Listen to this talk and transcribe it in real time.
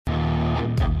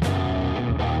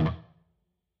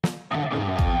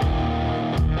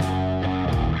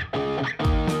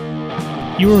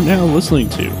You are now listening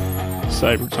to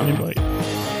Cyber Time Bite,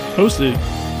 hosted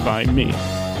by me,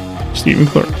 Stephen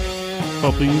Clark.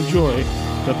 Hope you enjoy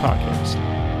the podcast.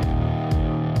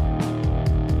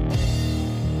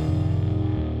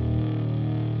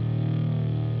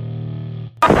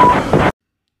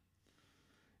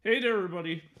 Hey there,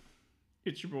 everybody.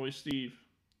 It's your boy, Steve.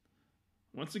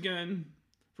 Once again,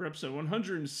 for episode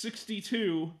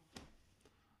 162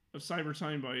 of Cyber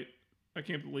Time Bite. I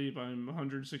can't believe I'm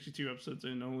 162 episodes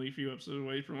in, only a few episodes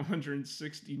away from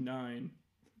 169.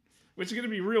 Which is going to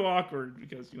be real awkward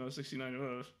because,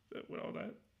 69, with all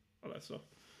that stuff.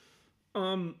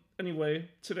 Anyway,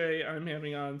 today I'm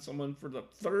having on someone for the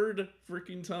third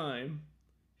freaking time.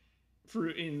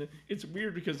 It's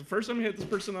weird because the first time I had this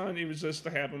person on, it was just to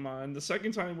have them on. The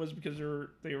second time was because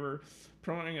they were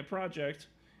promoting a project.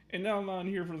 And now I'm on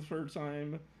here for the third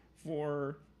time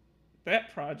for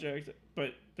that project,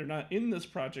 but they're not in this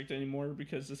project anymore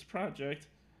because this project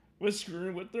was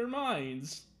screwing with their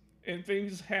minds and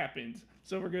things happened.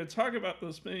 So we're going to talk about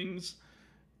those things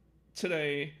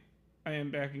today. I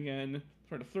am back again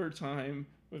for the third time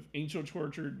with Angel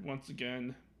Tortured once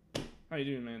again. How you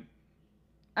doing, man?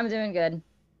 I'm doing good.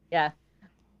 Yeah.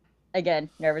 Again,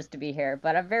 nervous to be here,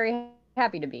 but I'm very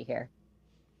happy to be here.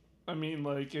 I mean,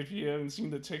 like, if you haven't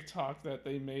seen the TikTok that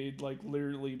they made, like,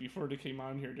 literally before they came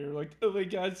on here, they were like, oh my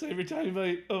god, Cyber Time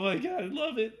Bite, oh my god, I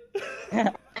love it.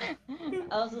 I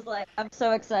was just like, I'm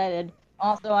so excited.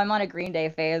 Also, I'm on a Green Day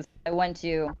phase. I went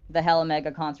to the Hella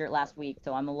Mega concert last week,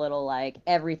 so I'm a little like,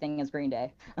 everything is Green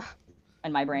Day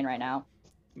in my brain right now.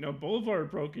 Boulevard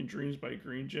of Broken Dreams by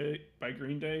Green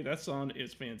Day, that song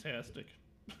is fantastic.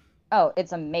 Oh,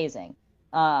 it's amazing.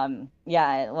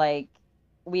 Yeah, like,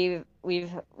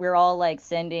 we're all like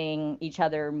sending each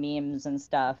other memes and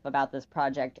stuff about this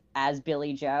project as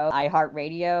Billy Joe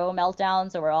iHeartRadio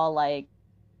meltdown, so we're all like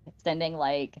sending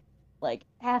like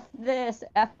F this,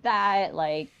 F that,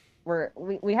 like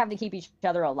we have to keep each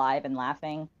other alive and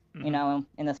laughing,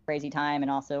 in this crazy time,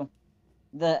 and also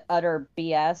the utter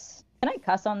BS. Can I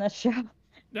cuss on this show?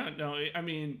 No, I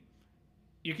mean,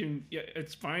 you can, yeah,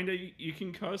 it's fine that you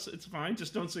can cuss, it's fine,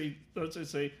 just don't say F,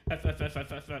 F, F,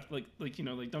 F, F, F, like,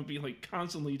 don't be, like,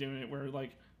 constantly doing it where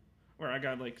I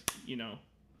got, like,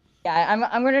 Yeah,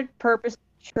 I'm gonna purpose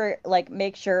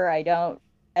make sure I don't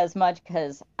as much,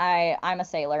 because I'm a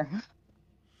sailor.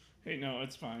 Hey, no,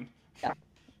 it's fine.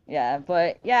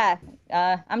 But yeah,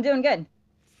 I'm doing good.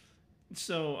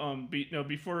 So,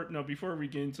 before we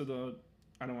get into the,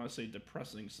 I don't want to say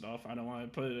depressing stuff, I don't want to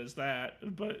put it as that,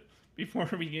 but before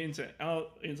we get into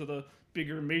the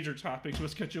bigger major topics,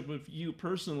 let's catch up with you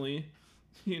personally,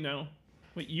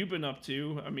 what you've been up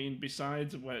to. I mean,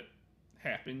 besides what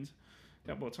happened,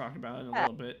 that we'll talk about in a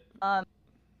little bit.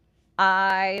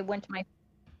 I went to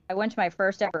my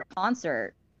first ever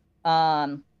concert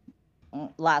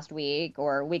last week,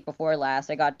 or week before last.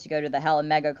 I got to go to the Hella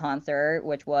Mega concert,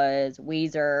 which was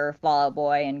Weezer, Fall Out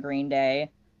Boy, and Green Day,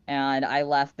 and I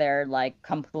left there like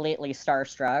completely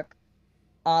starstruck.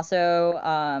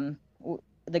 Also,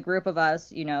 the group of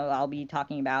us, I'll be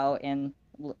talking about in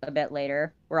a bit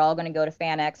later, we're all going to go to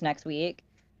FanX next week.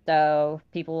 So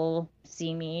people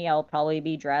see me, I'll probably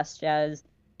be dressed as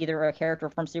either a character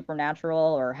from Supernatural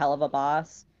or Hell of a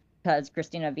Boss, because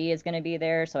Christina V is going to be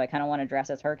there, so I kind of want to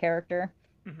dress as her character.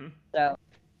 Mm-hmm. So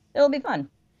it'll be fun.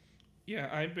 Yeah,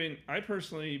 I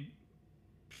personally,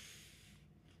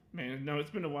 man, no,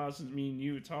 it's been a while since me and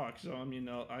you talked, so I mean,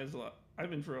 I've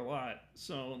been through a lot.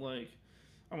 So, like,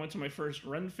 I went to my first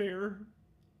Ren Fair.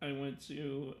 I went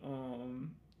to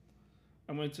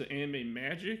Anime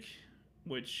Magic,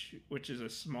 which is a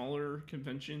smaller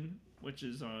convention, which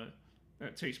is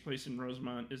that takes place in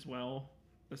Rosemont as well,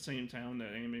 the same town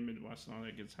that Anime Midwest and all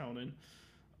that gets held in.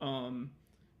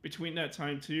 Between that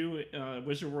time too,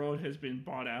 Wizard World has been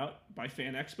bought out by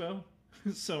Fan Expo.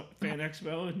 So Fan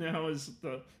Expo now is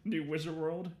the new Wizard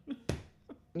World.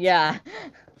 Yeah.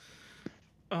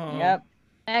 Yep.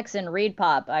 X and Reed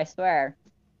Pop, I swear.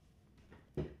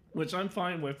 Which I'm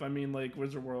fine with. I mean, like,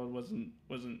 Wizard World wasn't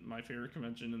my favorite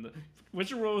convention, and the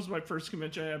Wizard World was my first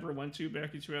convention I ever went to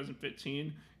back in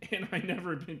 2015, and I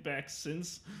never been back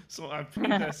since. So I think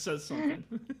that says something.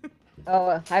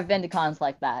 Oh, I've been to cons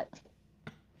like that.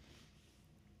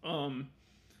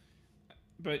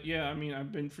 But yeah, I mean,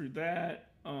 I've been through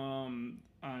that. I'm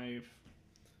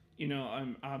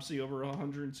obviously over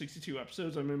 162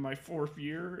 episodes. I'm in my fourth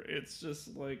year. It's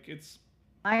just like,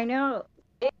 I know.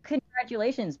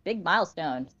 Congratulations, big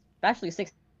milestone, especially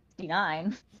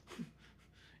 69.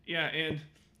 Yeah,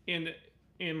 and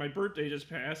my birthday just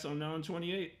passed, so now I'm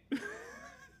 28.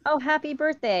 Oh, happy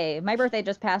birthday! My birthday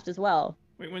just passed as well.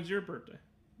 Wait, when's your birthday?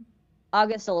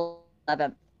 August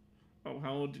 11th. Oh,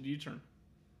 how old did you turn?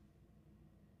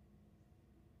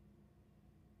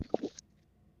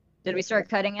 Did we start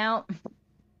cutting out?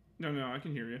 No, no, I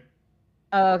can hear you.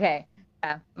 Oh, okay.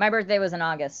 Yeah, my birthday was in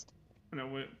August. I know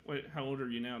what. How old are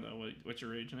you now, though? What's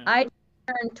your age now? I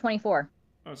turned 24.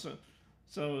 Oh,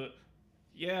 so,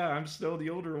 yeah, I'm still the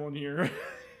older one here.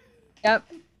 Yep.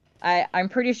 I'm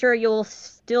pretty sure you'll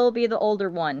still be the older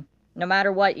one, no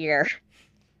matter what year.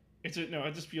 No,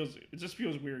 it just feels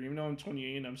weird. Even though I'm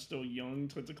 28 and I'm still young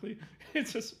technically,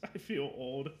 I feel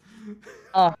old.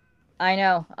 Oh, I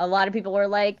know. A lot of people are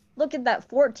like, look at that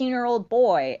 14-year-old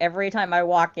boy every time I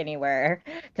walk anywhere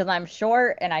because I'm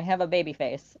short and I have a baby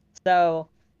face. So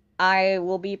I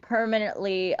will be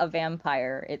permanently a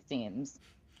vampire, it seems.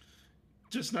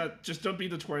 Just don't be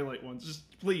the Twilight ones.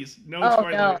 Just please, no Oh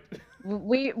no.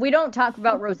 Twilight. We don't talk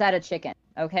about Rosetta Chicken,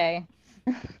 okay?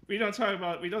 We don't talk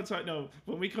no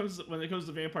when it comes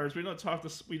to vampires, we don't talk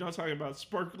about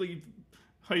sparkly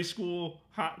high school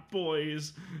hot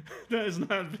boys. That is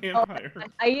not a Oh, vampire.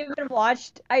 I even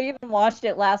watched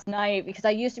it last night because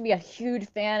I used to be a huge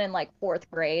fan in like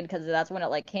fourth grade because that's when it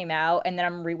like came out, and then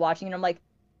I'm rewatching it and I'm like,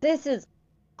 this is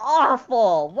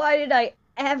awful. Why did I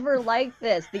ever like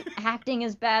this? The acting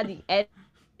is bad, the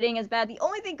editing is bad. The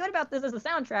only thing good about this is the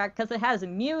soundtrack because it has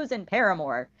Muse and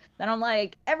Paramore. Then I'm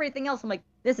like, everything else, I'm like,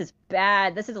 this is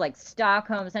bad. This is like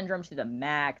Stockholm syndrome to the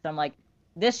max. I'm like,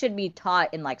 this should be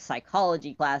taught in like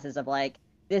psychology classes of like,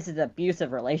 this is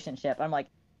abusive relationship. I'm like,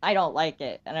 I don't like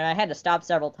it. And I had to stop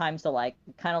several times to like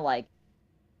kind of like,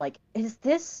 is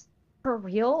this for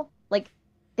real? Like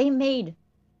they made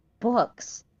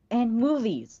books and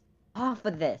movies off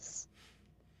of this.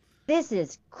 This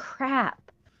is crap.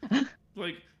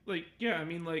 Yeah, I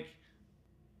mean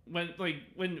when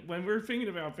we're thinking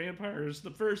about vampires,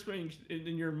 the first thing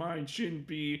in your mind shouldn't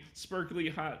be sparkly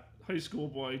hot high school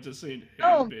boy just saying, "Hey,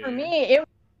 Oh, for babe." me, it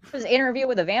was Interview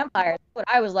with a Vampire. That's what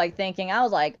I was like thinking. I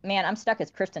was like, man, I'm stuck as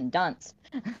Kristen Dunst.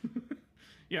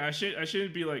 Yeah, I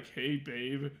shouldn't be like, "Hey,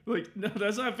 babe." Like, no,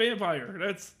 that's not vampire.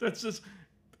 That's just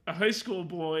a high school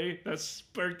boy. That's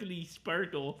sparkly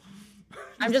sparkle.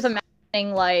 I'm just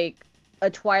imagining like a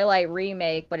Twilight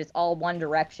remake, but it's all One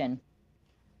Direction.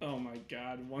 Oh my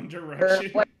God, One Or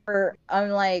Direction. whatever. I'm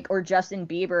like, or Justin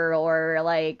Bieber, or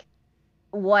like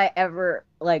whatever.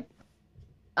 Like,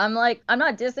 I'm not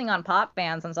dissing on pop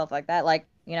fans and stuff like that. Like,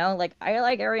 like I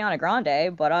like Ariana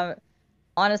Grande, but I'm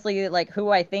honestly like who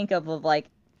I think of like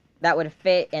that would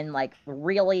fit in like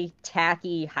really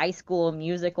tacky high school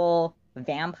musical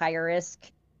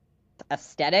vampire-esque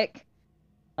aesthetic.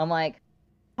 I'm like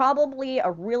probably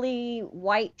a really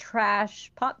white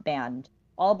trash pop band,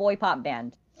 all boy pop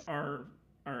band. Or,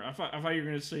 I thought you were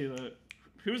gonna say that.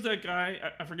 Who's that guy?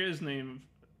 I forget his name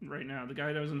right now. The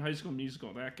guy that was in High School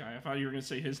Musical. That guy. I thought you were gonna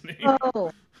say his name.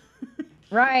 Oh,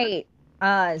 right.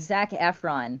 Zac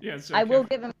Efron. Yeah, it's I okay. will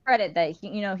give him credit that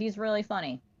he's really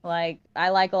funny. Like I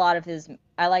like a lot of his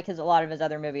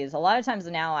other movies. A lot of times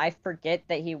now I forget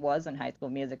that he was in High School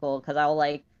Musical because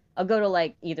I'll go to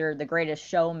like either The Greatest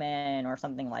Showman or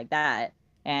something like that,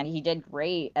 and he did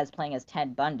great as playing as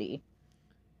Ted Bundy.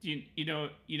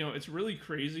 It's really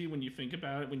crazy when you think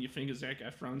about it. When you think of Zac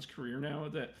Efron's career now,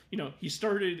 that he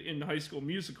started in High School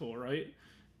Musical, right?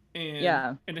 and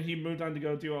Yeah. and then he moved on to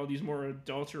go do all these more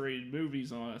adulterated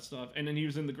movies and all that stuff. And then he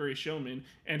was in The Greatest Showman.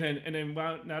 And then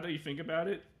wow, now that you think about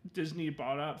it, Disney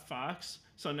bought out Fox,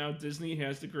 so now Disney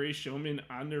has The Greatest Showman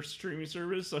on their streaming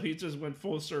service. So he just went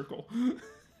full circle.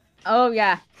 Oh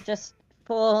yeah, just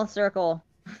full circle.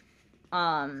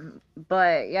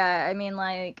 But yeah, I mean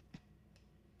like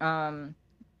um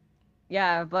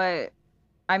yeah, but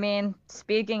I mean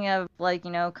speaking of like,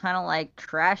 kind of like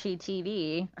trashy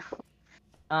TV,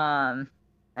 um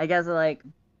I guess like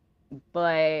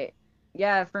but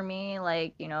yeah, for me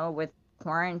like, with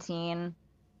quarantine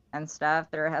and stuff,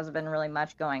 there hasn't been really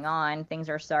much going on. Things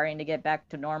are starting to get back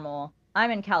to normal. I'm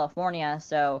in California,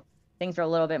 so things are a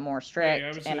little bit more Hey,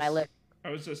 strict and I live I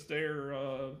was just there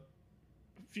a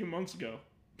few months ago.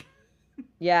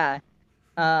 yeah.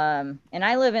 And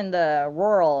I live in the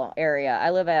rural area. I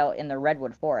live out in the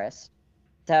redwood forest.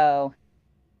 So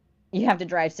you have to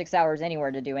drive 6 hours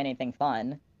anywhere to do anything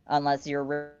fun, unless you're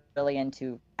really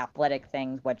into athletic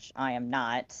things, which I am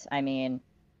not. I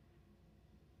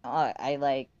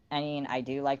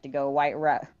do like to go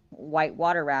white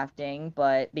water rafting,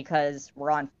 but because we're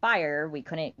on fire, we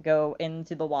couldn't go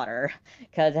into the water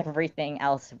because everything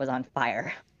else was on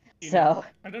fire. You know, So,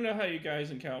 I don't know how you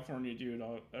guys in California do it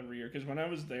all every year. Because when I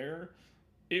was there,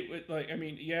 it would I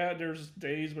mean, yeah, there's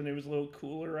days when it was a little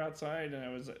cooler outside, and I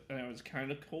was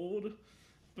kind of cold,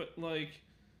 but like,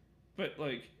 but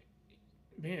like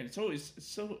Man, it's always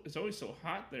so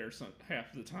hot there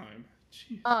half the time.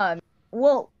 Jeez.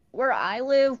 Well, where I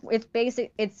live, it's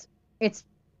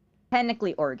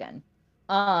technically Oregon.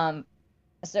 Um,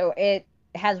 so it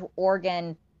has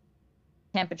Oregon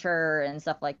temperature and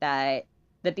stuff like that.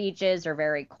 The beaches are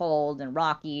very cold and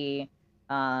rocky.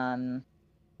 Um,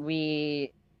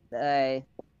 we the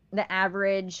the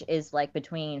average is like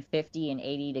between 50 and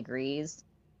 80 degrees.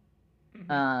 Hmm.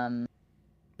 Um,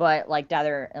 but like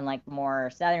other and like more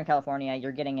Southern California,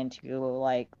 you're getting into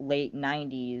like late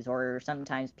 90s or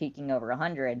sometimes peaking over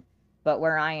 100. But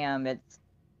where I am, it's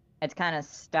kind of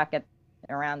stuck at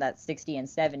around that 60 and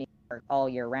 70 mark all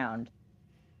year round.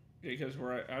 Because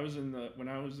I was in the when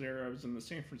I was there, I was in the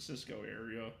San Francisco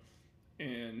area,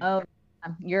 and Oh,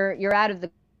 you're out of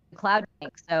the cloud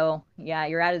bank, so yeah,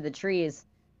 you're out of the trees.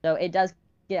 So it does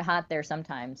get hot there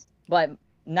sometimes, but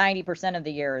 90% of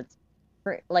the year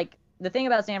like the thing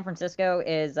about San Francisco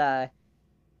is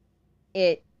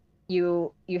it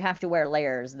you have to wear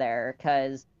layers there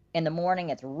because in the morning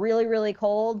it's really really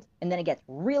cold and then it gets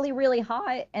really really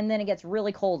hot and then it gets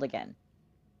really cold again.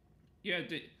 yeah,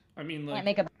 I mean Can't like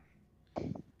make a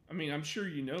I mean, I'm sure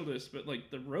you know this, but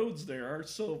like the roads there are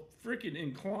so freaking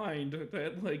inclined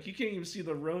that like you can't even see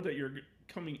the road that you're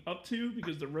coming up to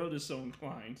because the road is so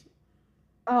inclined.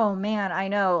 Oh man, I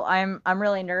know. I'm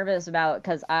really nervous about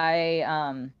because I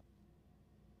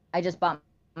just bought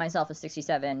myself a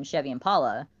 67 Chevy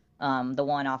Impala, the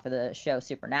one off of the show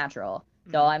Supernatural.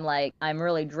 So Hmm. I'm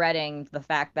really dreading the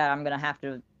fact that I'm gonna have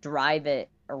to drive it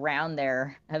around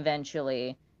there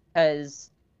eventually,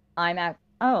 because I'm at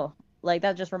oh, like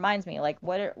that just reminds me, like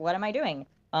what am I doing?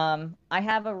 I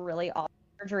have a really awesome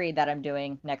surgery that I'm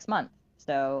doing next month.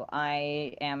 So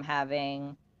I am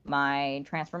having my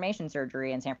transformation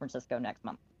surgery in San Francisco next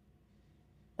month.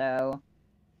 So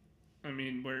I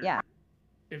mean, where yeah.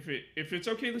 if it's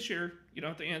okay to share, you don't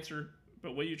have to answer.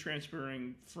 But what are you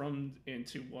transferring from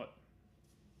into what?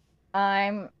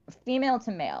 I'm female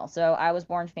to male. So I was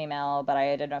born female, but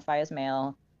I identify as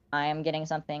male. I am getting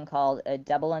something called a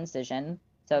double incision.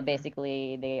 So Okay.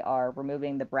 basically, they are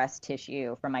removing the breast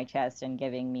tissue from my chest and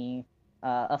giving me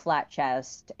a flat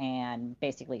chest and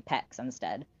basically pecs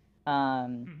instead.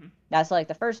 Hmm. That's like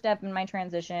the first step in my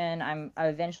transition. I'm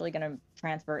eventually going to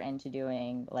transfer into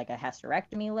doing like a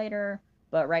hysterectomy later.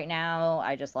 But right now,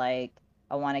 I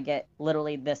want to get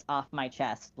literally this off my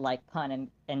chest, like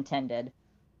intended.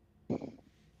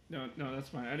 No, no, that's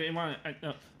fine. I didn't want.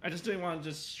 No, I just didn't want to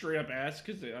just straight up ask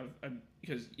because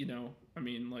I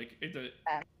mean like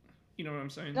you know what I'm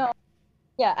saying. No,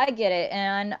 yeah, I get it,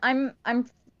 and I'm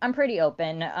pretty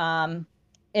open.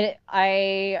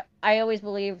 I always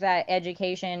believe that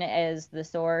education is the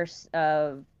source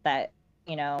of that,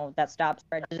 that stops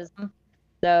prejudice.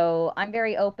 So I'm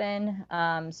very open,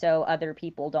 so other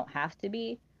people don't have to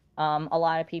be. A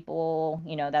lot of people,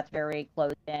 that's very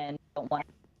closed in, don't want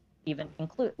to even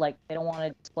include, like, they don't want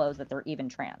to disclose that they're even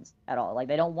trans at all. Like,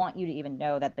 they don't want you to even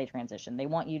know that they transition. They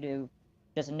want you to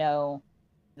just know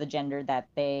the gender that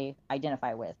they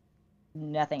identify with,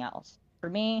 nothing else. For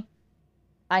me,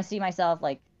 I see myself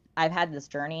like I've had this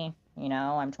journey,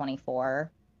 I'm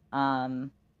 24.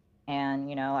 Um and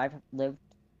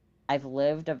I've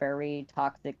lived a very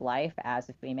toxic life as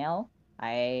a female.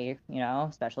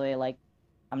 Especially like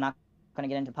I'm not going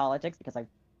to get into politics because I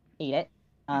hate it.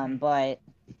 Hmm. But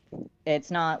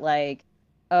it's not like,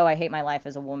 oh, I hate my life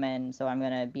as a woman, so I'm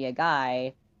going to be a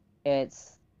guy.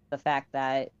 It's the fact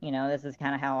that, this is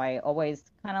kind of how I always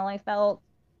kind of like felt.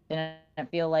 Didn't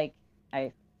feel like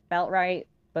I felt right.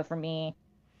 But for me,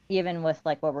 even with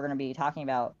like what we're going to be talking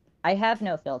about, I have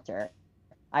no filter.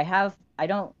 I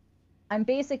don't, I'm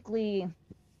basically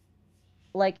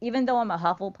like, even though I'm a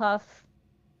Hufflepuff,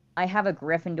 I have a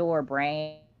Gryffindor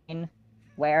brain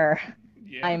where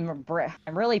Yeah.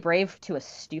 I'm really brave to a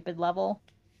stupid level.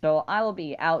 So I will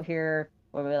be out here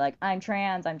where we're like, I'm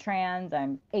trans,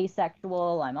 I'm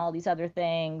asexual, I'm all these other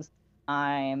things.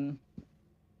 I'm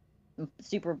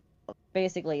super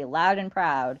basically loud and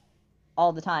proud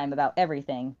all the time about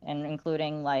everything, and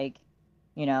including like,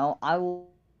 I will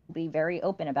be very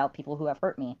open about people who have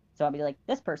hurt me. So I'll be like,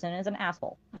 this person is an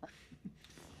asshole.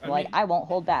 I Like mean, I won't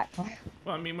hold back.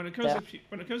 well, I mean, So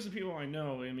when it comes to people I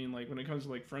know, I mean, like when it comes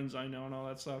to like friends I know and all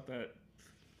that stuff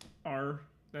are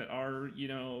that are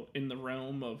in the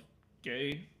realm of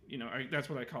gay, that's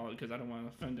what I call it because I don't want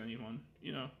to offend anyone.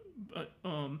 But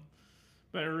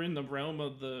but are in the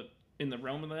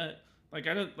realm of that. Like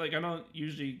I don't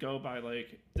usually go by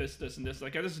like this and this.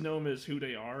 Like I just know them as who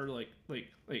they are. Like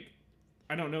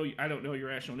I don't know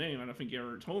your actual name. I don't think you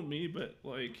ever told me, but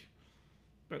like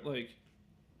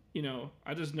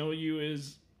I just know you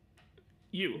as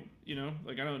you know,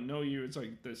 like I don't know you. It's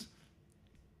like this,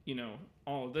 you know,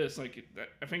 all of this. Like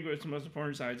I think what's the most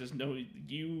important side is just know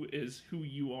you is who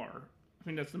you are. I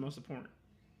think that's the most important.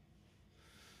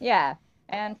 Yeah.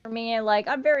 And for me, like,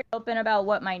 I'm very open about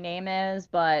what my name is,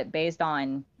 but based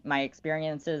on my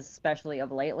experiences, especially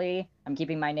of lately, I'm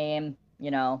keeping my name,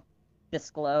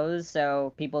 disclosed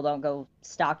so people don't go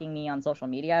stalking me on social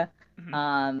media. Mm-hmm.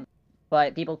 Um,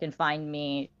 but people can find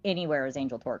me anywhere as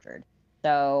Angel Tortured.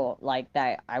 So, like,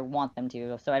 that I want them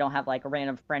to. So I don't have, like, a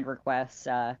random friend requests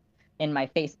in my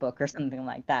Facebook or something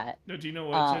like that. No, do you know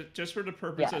what? Uh, Just for the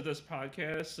purpose yeah. of this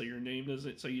podcast, so your name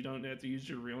doesn't, so you don't have to use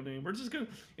your real name. We're just gonna,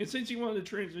 and since you wanted to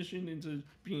transition into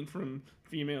being from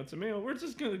female to male, we're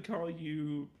just gonna call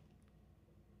you.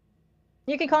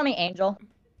 You can call me Angel.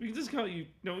 We can just call you.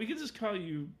 No, we can just call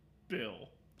you Bill.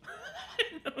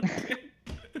 Okay.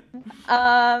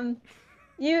 Um,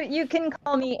 you can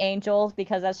call me Angel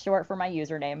because that's short for my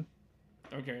username.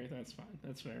 Okay, that's fine.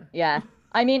 That's fair. Yeah.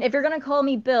 I mean, if you're gonna call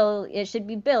me Bill, it should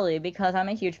be Billy because I'm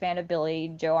a huge fan of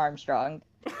Billy Joe Armstrong.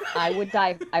 I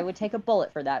would take a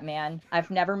bullet for that man.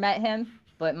 I've never met him,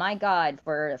 but my God,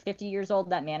 for 50 years old,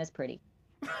 that man is pretty.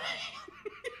 Oh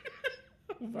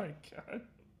my god.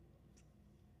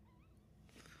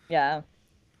 Yeah.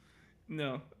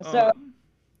 No. So,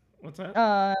 What's that?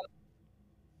 uh,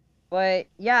 but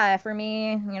yeah, for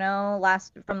me,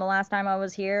 from the last time I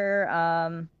was here,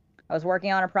 I was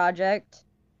working on a project.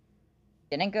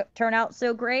 Didn't turn out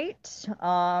so great.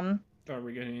 Are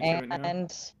we getting into it now?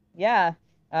 And yeah,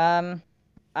 um,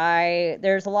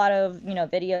 there's a lot of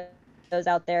videos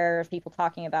out there of people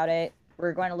talking about it.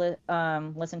 We're going to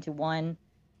listen to one.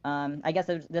 I guess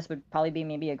this would probably be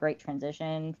maybe a great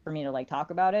transition for me to like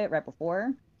talk about it right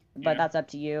before, but Yeah. that's up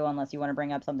to you unless you want to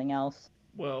bring up something else.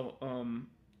 Well,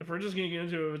 if we're just gonna get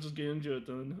into it, we'll just get into it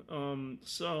then.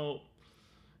 So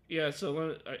yeah,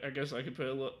 so I guess I could put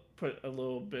a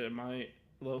little bit of my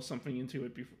little something into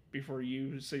it before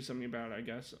you say something about it. I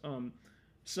guess.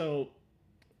 So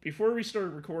before we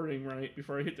started recording, right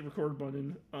before I hit the record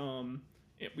button,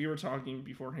 we were talking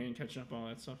beforehand, catching up on all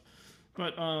that stuff.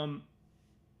 But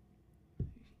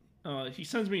he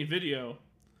sends me a video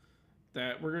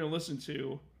that we're gonna listen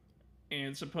to,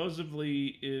 and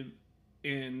supposedly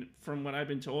and from what I've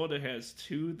been told, it has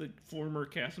two of the former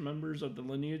cast members of the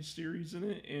Lineage series in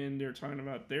it, and they're talking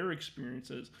about their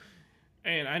experiences.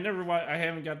 And I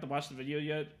haven't got to watch the video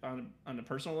yet on a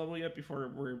personal level yet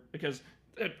because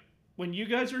when you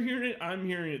guys are hearing it, I'm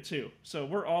hearing it too. So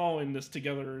we're all in this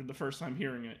together the first time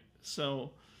hearing it.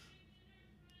 So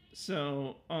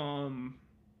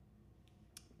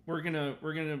we're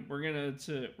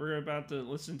about to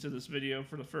listen to this video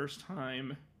for the first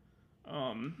time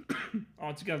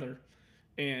all together.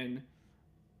 And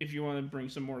if you want to bring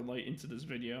some more light into this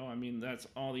video, I mean, that's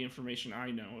all the information I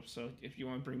know. So if you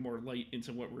want to bring more light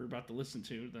into what we're about to listen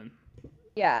to, then.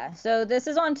 Yeah, so this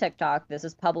is on TikTok. This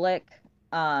is public.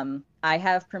 I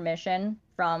have permission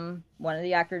from one of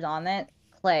the actors on it,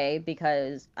 Clay,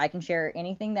 because I can share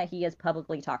anything that he has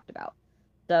publicly talked about.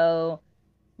 So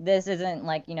this isn't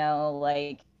like,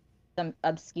 like some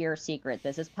obscure secret.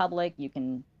 This is public. You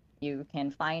can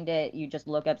find it. You just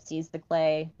look up Seize the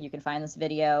Clay. You can find this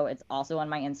video. It's also on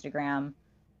my Instagram.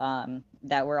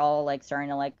 That we're all like starting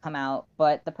to like come out.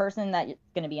 But the person that's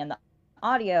going to be in the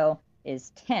audio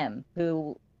is Tim,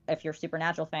 who, if you're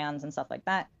Supernatural fans and stuff like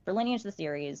that, for Lineage the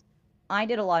series, I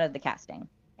did a lot of the casting.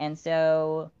 And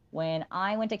so when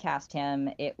I went to cast him,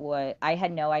 I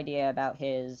had no idea about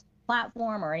his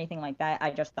platform or anything like that. I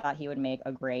just thought he would make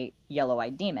a great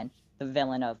Yellow-Eyed Demon, the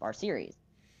villain of our series.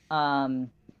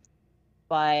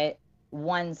 But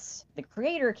once the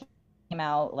creator came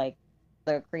out, like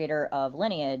the creator of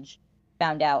Lineage,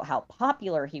 found out how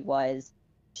popular he was,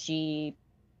 she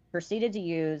proceeded to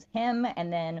use him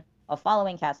and then a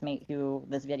following castmate who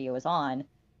this video is on,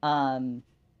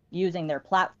 using their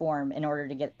platform in order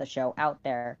to get the show out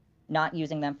there, not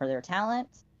using them for their talent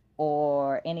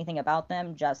or anything about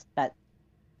them, just that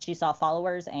she saw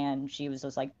followers and she was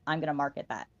just like, I'm going to market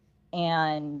that.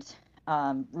 And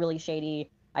really shady.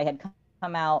 I had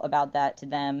come out about that to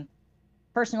them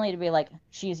personally to be like,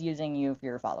 she's using you for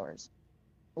your followers.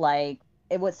 Like,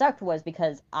 what sucked was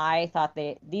because I thought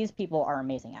these people are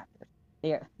amazing actors.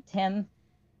 Tim,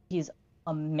 he's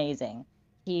amazing.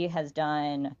 He has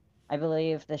done, I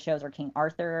believe the shows are King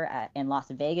Arthur in Las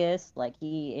Vegas. Like,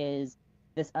 he is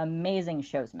this amazing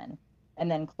showsman.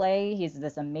 And then Clay, he's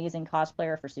this amazing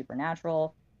cosplayer for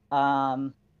Supernatural. I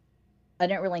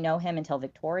didn't really know him until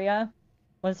Victoria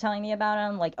was telling me about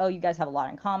him. Like, oh, you guys have a lot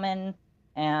in common.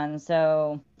 And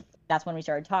so that's when we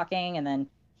started talking. And then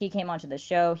he came onto the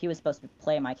show. He was supposed to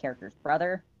play my character's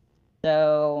brother.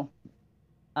 So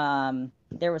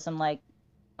There was some like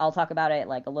I'll talk about it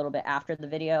like a little bit after the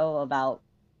video about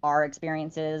our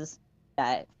experiences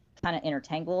that kind of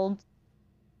intertangled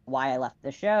why I left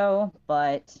the show.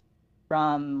 But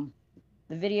from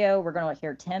the video, we're going to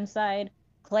hear Tim's side.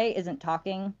 Clay isn't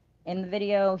talking in the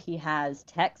video, he has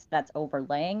text that's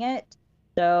overlaying it.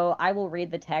 So I will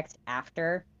read the text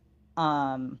after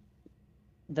um,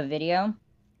 the video.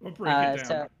 We'll break it down.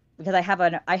 So because I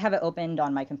have it opened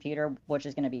on my computer, which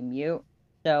is going to be mute.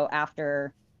 So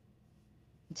after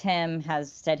Tim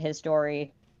has said his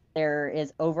story, there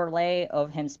is overlay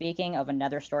of him speaking of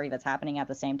another story that's happening at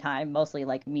the same time, mostly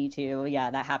like Me Too.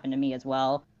 Yeah, that happened to me as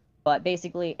well. But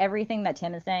basically, everything that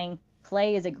Tim is saying,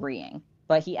 Clay is agreeing.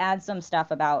 But he adds some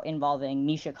stuff about involving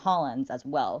Misha Collins as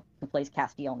well, who plays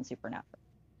Castiel in Supernatural.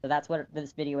 So that's what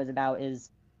this video is about,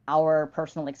 is our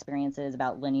personal experiences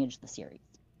about Lineage, the series.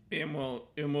 And we'll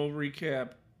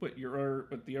recap what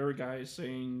the other guy is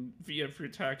saying via free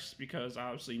text, because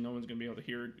obviously no one's gonna be able to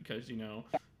hear it because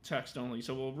text only.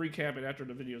 So we'll recap it after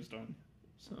the video's done.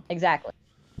 So exactly.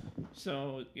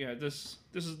 So yeah, this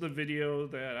is the video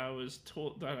that I was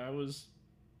told to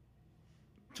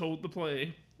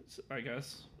play, I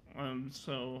guess. Let's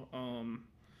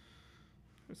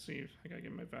see if I gotta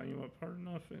get my volume up hard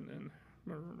enough, and then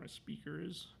remember where my speaker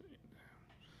is.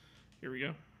 Here we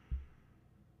go.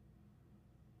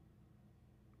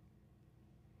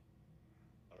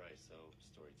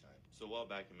 So a while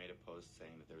back, I made a post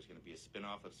saying that there was going to be a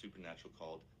spin-off of Supernatural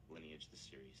called Lineage, the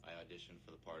series. I auditioned for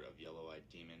the part of Yellow-Eyed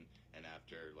Demon, and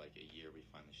after like a year, we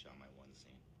finally shot my one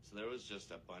scene. So there was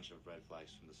just a bunch of red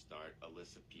flags from the start, a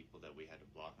list of people that we had to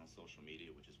block on social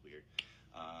media, which is weird.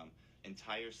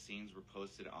 Entire scenes were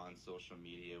posted on social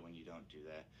media when you don't do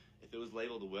that. If it was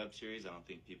labeled a web series, I don't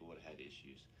think people would have had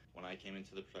issues. When I came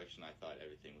into the production, I thought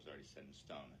everything was already set in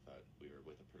stone. I thought we were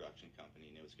with a production company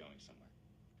and it was going somewhere.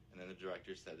 And then the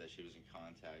director said that she was in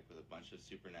contact with a bunch of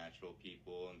Supernatural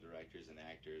people and directors and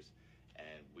actors,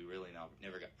 and we really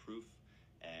never got proof,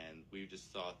 and we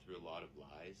just saw through a lot of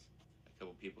lies. A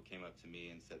couple people came up to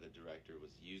me and said the director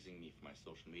was using me for my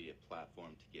social media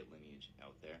platform to get Lineage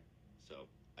out there, so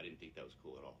I didn't think that was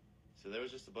cool at all. So there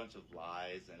was just a bunch of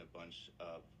lies and a bunch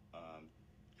of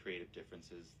creative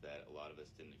differences that a lot of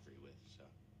us didn't agree with, so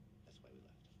that's why we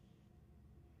left.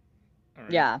 All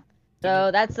right. Yeah,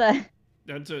 so that's a...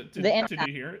 Did you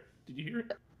hear it? Did you hear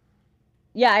it?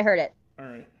 Yeah, I heard it. All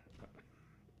right.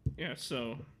 Yeah,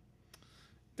 so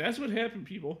that's what happened,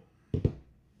 people.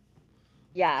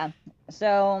 Yeah.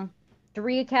 So to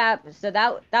recap, so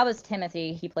that was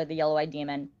Timothy. He played the Yellow-Eyed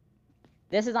Demon.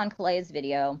 This is on Clay's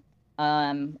video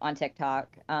on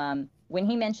TikTok. When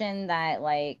he mentioned that,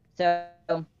 like, so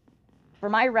for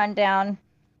my rundown,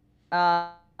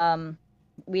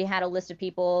 we had a list of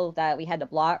people that we had to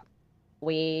block.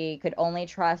 We could only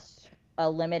trust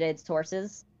limited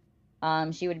sources.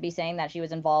 She would be saying that she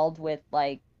was involved with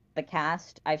like the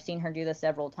cast. I've seen her do this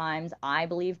several times. I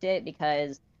believed it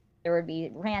because there would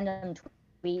be random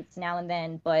tweets now and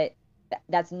then, but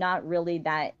that's not really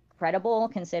that credible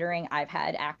considering I've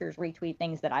had actors retweet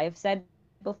things that I've said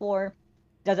before.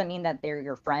 Doesn't mean that they're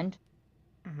your friend.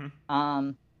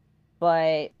 Mm-hmm.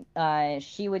 But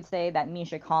she would say that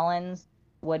Misha Collins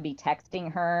would be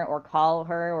texting her or call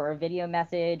her or a video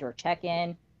message or check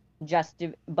in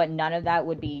but none of that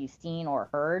would be seen or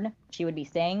heard. She would be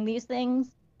saying these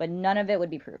things, but none of it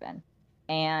would be proven.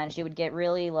 And she would get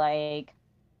really like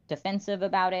defensive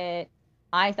about it.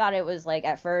 I thought it was like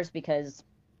at first because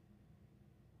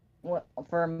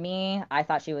for me, I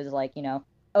thought she was like,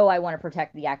 oh, I want to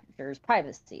protect the actor's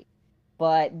privacy.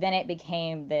 But then it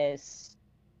became this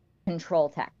control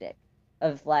tactic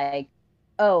of like,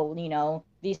 oh,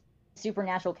 these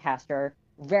Supernatural cast are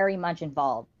very much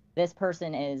involved. This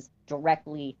person is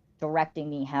directly directing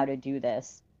me how to do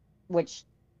this, which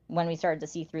when we started to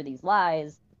see through these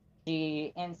lies,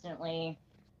 she instantly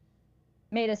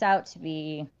made us out to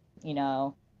be,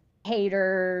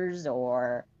 haters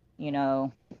or,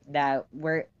 that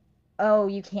oh,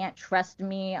 you can't trust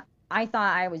me. I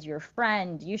thought I was your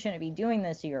friend. You shouldn't be doing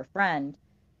this to your friend,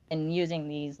 and using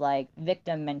these like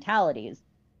victim mentalities.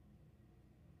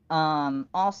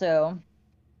 Also,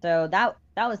 so that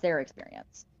was their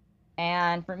experience.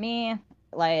 And for me,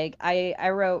 like I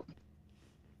wrote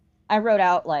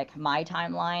out like my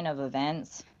timeline of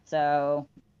events. So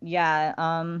yeah,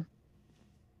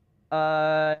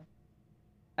 I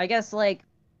guess like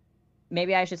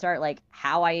maybe I should start like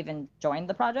how I even joined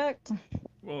the project.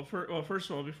 Well, first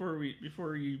of all, before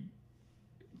you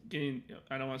get in,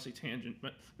 I don't want to say tangent,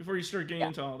 but before you start getting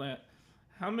into all that,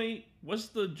 what's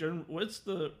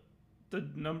the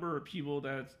number of people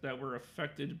that were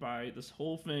affected by this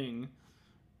whole thing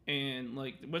And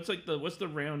like, what's the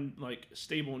round like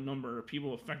stable number of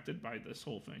people affected by this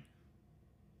whole thing?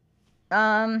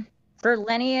 For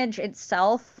Lineage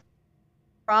itself,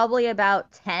 probably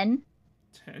about 10.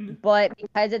 10. But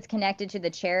because it's connected to the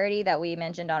charity that we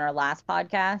mentioned on our last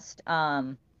podcast,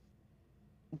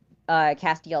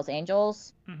 Castiel's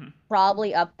Angels, Mm-hmm.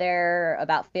 probably up there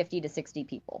about 50 to 60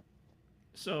 people.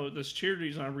 So this charity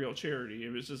is not a real charity. It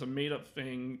was just a made up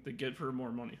thing to get her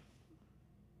more money.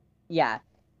 Yeah.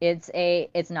 It's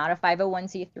not a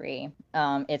 501c3.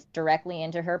 It's directly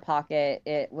into her pocket.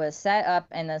 It was set up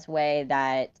in this way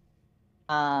that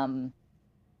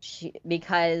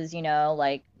because, you know,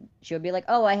 like she would be like,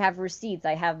 "Oh, I have receipts.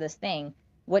 I have this thing."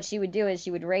 What she would do is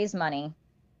she would raise money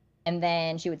and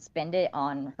then she would spend it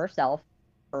on herself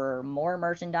for more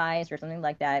merchandise or something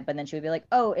like that. But then she would be like,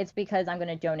 "Oh, it's because I'm going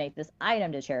to donate this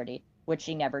item to charity," which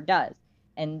she never does.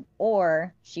 And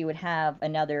or she would have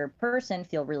another person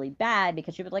feel really bad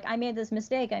because she would like, "I made this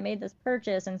mistake, I made this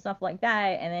purchase," and stuff like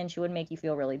that. And then she would make you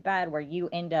feel really bad, where you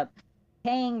end up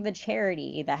paying the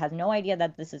charity that has no idea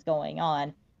that this is going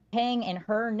on, paying in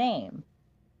her name.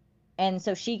 And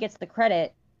so she gets the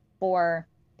credit for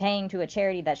paying to a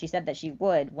charity that she said that she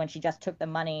would when she just took the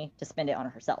money to spend it on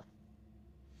herself.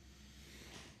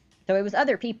 So it was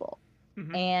other people.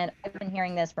 Mm-hmm. And I've been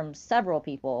hearing this from several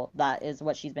people. That is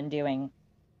what she's been doing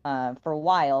for a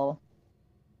while.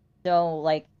 So,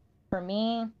 like, for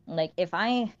me, like, if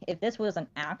this was an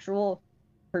actual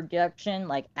production,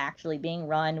 like, actually being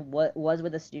run, what was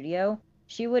with a studio,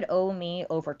 she would owe me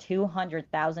over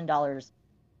 $200,000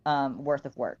 worth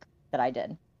of work that I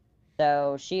did.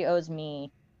 So she owes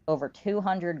me over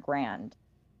 200 grand.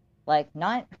 Like,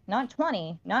 not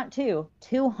 20, not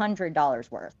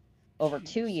 $200 worth over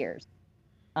 2 years.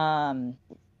 And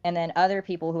then other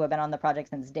people who have been on the project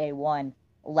since day one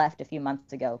left a few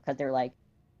months ago because they're like,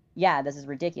 "Yeah, this is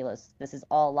ridiculous. This is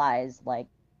all lies." Like,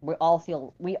 we all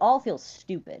feel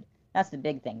stupid. That's the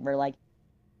big thing. We're like,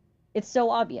 it's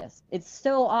so obvious. It's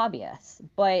so obvious.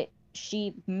 But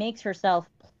she makes herself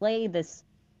play this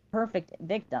perfect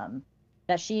victim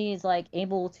that she's like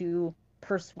able to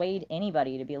persuade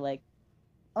anybody to be like,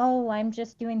 "Oh, I'm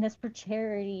just doing this for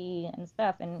charity and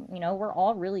stuff." And, you know, we're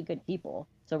all really good people.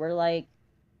 So we're like,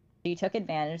 she took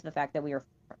advantage of the fact that we were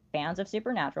fans of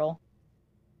Supernatural,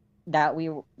 that we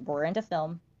were into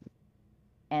film,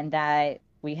 and that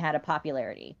we had a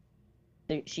popularity.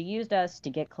 So she used us to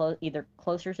get either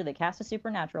closer to the cast of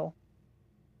Supernatural,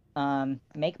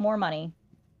 make more money,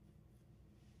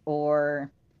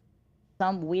 or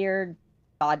some weird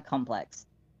god complex.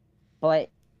 But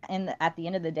at the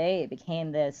end of the day, it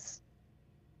became this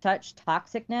such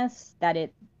toxicness that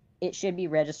it should be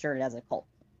registered as a cult,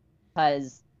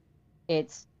 because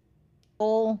it's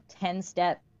full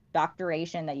 10-step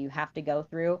doctoration that you have to go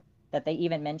through, that they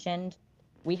even mentioned.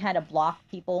 We had to block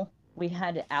people. We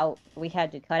had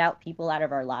to cut out people out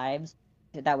of our lives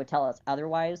that would tell us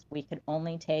otherwise. We could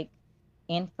only take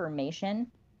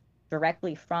information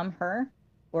directly from her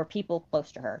or people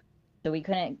close to her. So we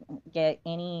couldn't get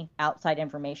any outside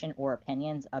information or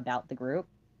opinions about the group.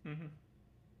 Mm-hmm.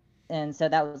 And so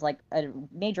that was like a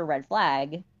major red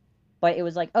flag. But it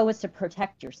was like, oh, it's to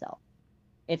protect yourself.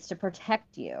 It's to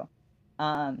protect you.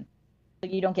 So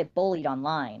you don't get bullied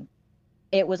online.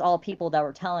 It was all people that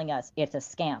were telling us it's a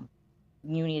scam.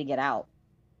 You need to get out.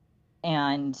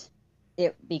 And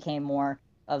it became more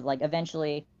of like,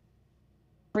 eventually,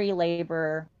 free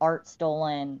labor, art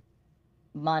stolen,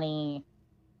 money,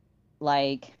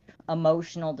 like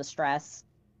emotional distress.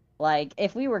 Like,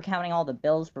 if we were counting all the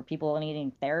bills for people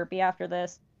needing therapy after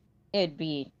this,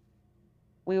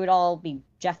 we would all be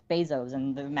Jeff Bezos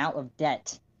and the amount of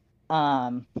debt,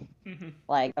 Mm-hmm.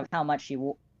 like, of how much she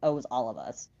owes all of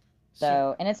us.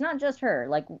 So, and it's not just her.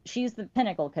 Like, she's the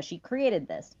pinnacle because she created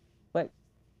this, but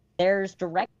there's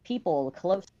direct people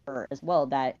close to her as well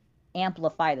that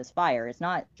amplify this fire. It's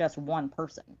not just one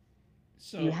person.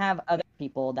 So You have other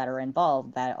people that are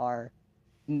involved that are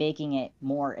making it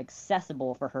more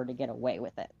accessible for her to get away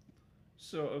with it.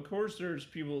 So of course there's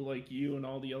people like you and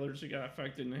all the others that got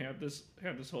affected and have this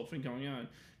whole thing going on.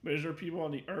 But is there people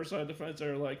on the other side of the fence that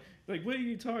are like what are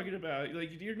you talking about?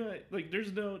 Like, you're not, like,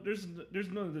 there's none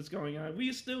of this going on.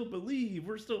 We still believe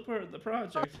we're still part of the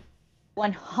project.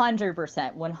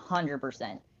 100%,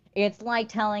 100%. It's like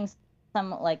telling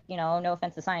some, like, you know, no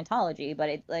offense to Scientology, but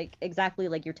it's like exactly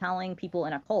like you're telling people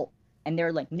in a cult, and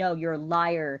they're like, "No, you're a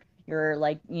liar. You're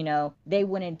like, you know, they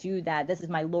wouldn't do that. This is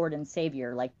my Lord and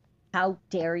Savior. Like, how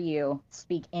dare you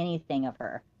speak anything of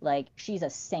her? Like, she's a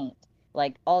saint."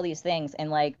 Like, all these things. And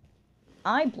like,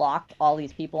 I blocked all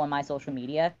these people on my social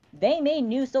media. They made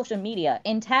new social media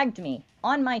and tagged me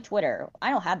on my Twitter. I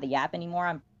don't have the app anymore.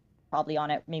 I'm probably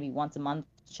on it maybe once a month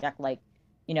to check like,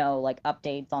 you know, like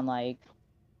updates on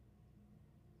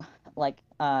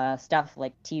stuff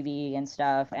like TV and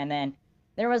stuff. And then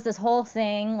there was this whole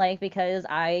thing like because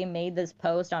I made this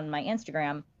post on my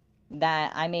Instagram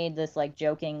that I made this like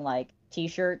joking like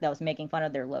t-shirt that was making fun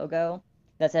of their logo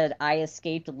that said I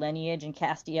escaped Lineage and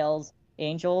Castiel's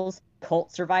Angels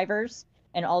cult survivors,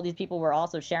 and all these people were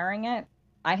also sharing it.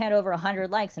 I had over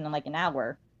 100 likes in like an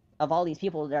hour of all these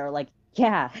people that are like,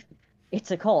 yeah,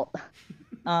 it's a cult.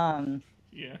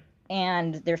 Yeah.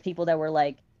 And there's people that were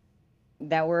like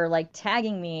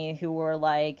tagging me who were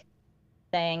like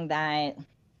saying that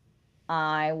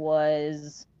I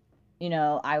was, you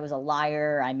know, I was a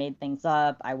liar, I made things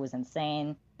up, I was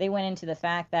insane. They went into the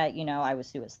fact that, you know, I was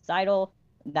suicidal.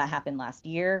 That happened last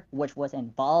year, which was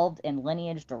involved in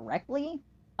Lineage directly.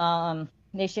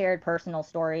 They shared personal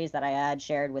stories that I had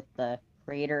shared with the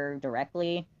creator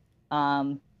directly.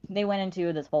 They went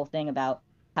into this whole thing about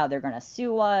how they're going to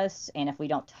sue us and if we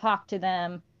don't talk to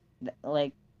them,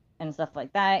 like, and stuff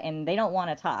like that. And they don't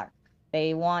want to talk.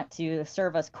 They want to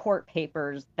serve us court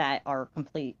papers that are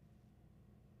complete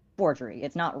forgery.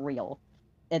 It's not real.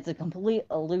 It's a complete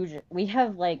illusion. We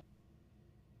have like,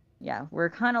 yeah, we're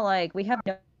kind of like, we have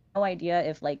no idea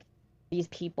if like these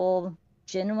people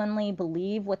genuinely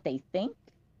believe what they think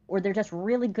or they're just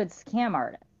really good scam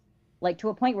artists. Like to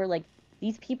a point where like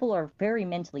these people are very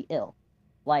mentally ill.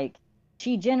 Like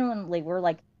she genuinely, we're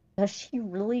like, does she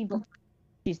really believe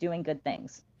she's doing good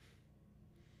things?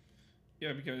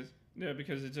 Because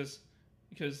it just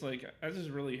because like I just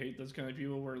really hate those kind of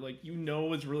people where like you know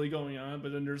what's really going on,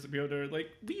 but then there's the people that are like,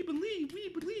 we believe, we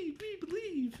believe, we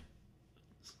believe.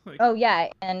 Like, oh yeah,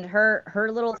 and her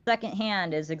little second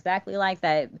hand is exactly like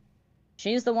that.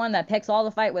 She's the one that picks all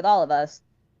the fight with all of us.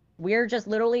 We're just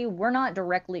literally we're not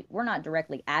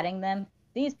directly adding them.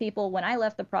 These people, when I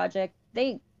left the project,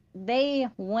 they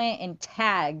went and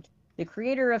tagged the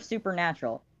creator of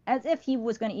Supernatural as if he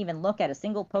was going to even look at a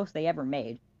single post they ever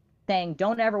made, saying,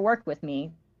 "Don't ever work with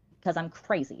me because I'm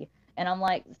crazy." And I'm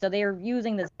like, so they're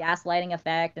using this gaslighting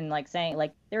effect and like saying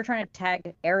like they're trying to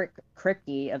tag Eric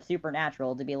Kripke of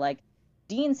Supernatural to be like,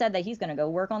 Dean said that he's going to go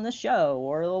work on the show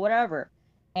or whatever.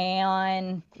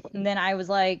 And then I was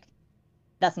like,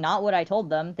 that's not what I told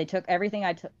them. They took everything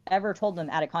I ever told them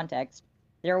out of context.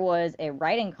 There was a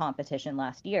writing competition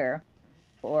last year,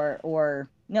 or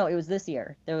no, it was this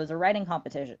year. There was a writing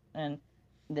competition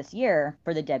this year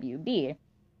for the WB,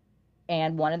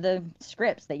 and one of the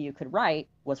scripts that you could write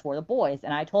was for the boys.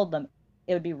 And I told them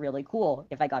it would be really cool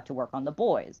if I got to work on the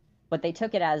boys. But they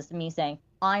took it as me saying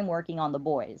I'm working on the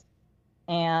boys,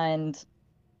 and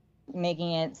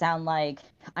making it sound like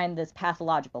I'm this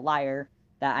pathological liar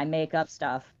that I make up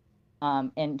stuff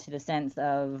into the sense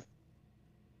of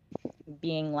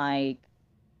being like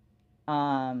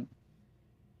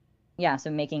yeah, so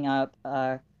making up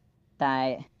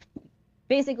that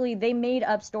basically they made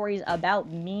up stories about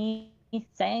me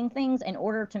saying things in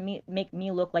order to make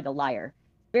me look like a liar.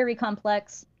 Very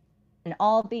complex and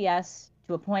all BS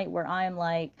to a point where I'm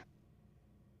like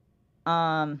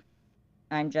I'm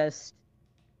just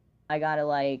I gotta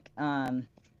like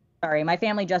sorry, my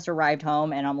family just arrived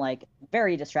home and I'm like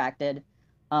very distracted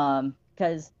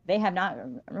because they have not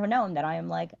known that I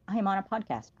am on a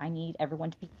podcast. I need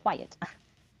everyone to be quiet.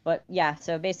 But yeah,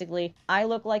 so basically I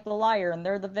look like the liar and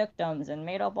they're the victims and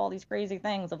made up all these crazy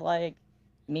things of like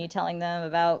me telling them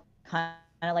about kind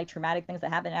of like traumatic things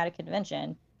that happened at a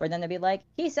convention for them to be like,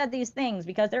 he said these things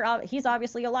because he's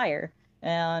obviously a liar.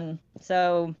 And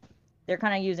so they're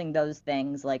kind of using those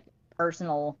things like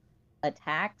personal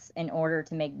attacks in order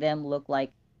to make them look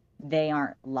like they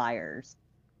aren't liars.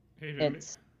 hey,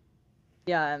 It's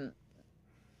yeah,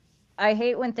 I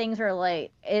hate when things are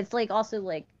like it's like also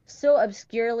like so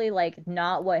obscurely like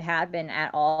not what happened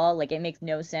at all. Like it makes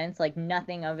no sense. Like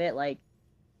nothing of it. Like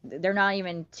they're not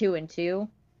even two and two.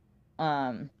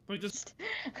 like just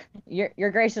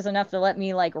You're gracious enough to let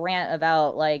me like rant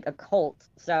about like a cult.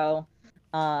 So,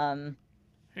 hey,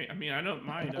 I mean I don't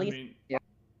mind. at I least mean yeah.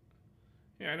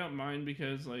 yeah, I don't mind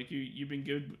because like you've been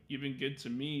good. You've been good to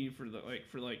me for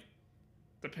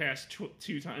the past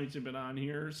two times you've been on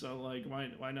here. So like,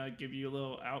 why not give you a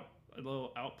little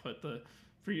output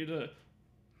for you to.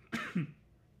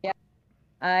 Yeah.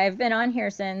 I've been on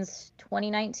here since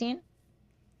 2019.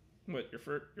 What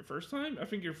your first time? I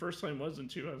think your first time was in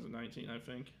 2019. I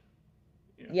think.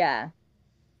 Yeah. Yeah.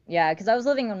 Yeah, because I was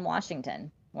living in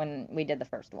Washington when we did the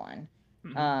first one.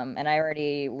 Mm-hmm. And I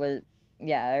already was,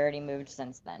 yeah, I already moved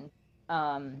since then.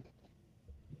 Um,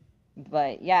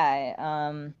 but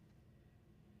yeah,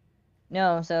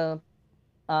 no, so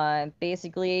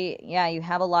Basically, yeah, you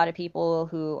have a lot of people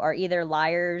who are either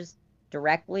liars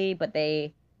directly, but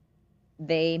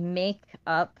they make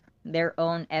up their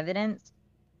own evidence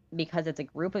because it's a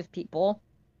group of people.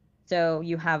 So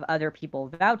you have other people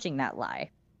vouching that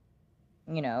lie.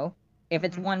 You know, if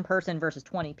it's Mhm. one person versus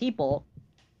 20 people,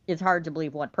 it's hard to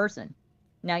believe one person.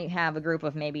 Now you have a group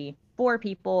of maybe four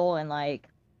people and like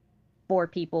four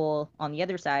people on the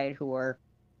other side who are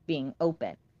being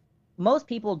open. Most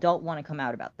people don't want to come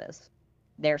out about this.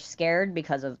 They're scared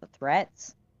because of the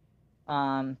threats.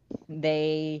 Um,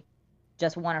 they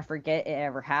just want to forget it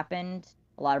ever happened.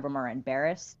 A lot of them are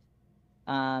embarrassed.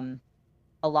 Um,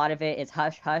 a lot of it is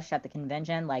hush hush at the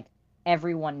convention, like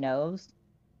everyone knows,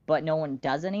 but no one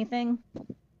does anything.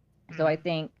 So I Mhm.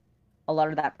 think a lot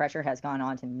of that pressure has gone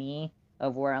on to me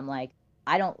of where I'm like,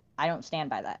 I don't stand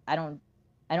by that. I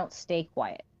don't stay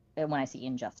quiet when I see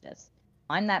injustice.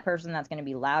 I'm that person that's going to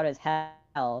be loud as hell,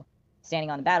 standing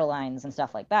on the battle lines and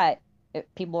stuff like that.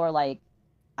 People are like,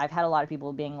 I've had a lot of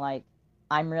people being like,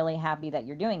 I'm really happy that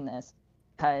you're doing this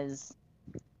because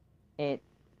it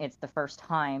it's the first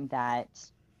time that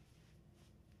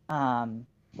um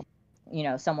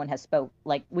someone has spoke,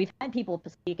 like we've had people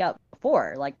speak out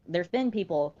before, like there's been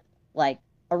people like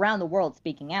around the world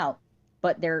speaking out,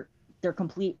 but they're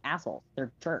complete assholes,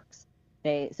 they're jerks.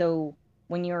 So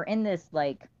when you're in this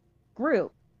like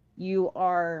group, you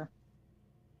are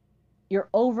you're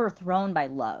overthrown by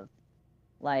love.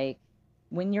 Like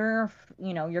when you're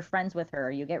friends with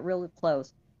her, you get really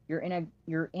close, you're in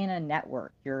a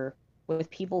network, you're with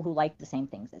people who like the same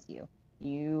things as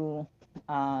you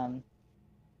um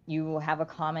you have a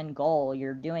common goal,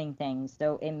 you're doing things,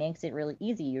 so it makes it really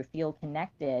easy. You feel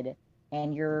connected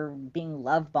and you're being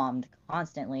love bombed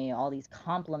constantly, all these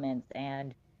compliments,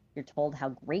 and you're told how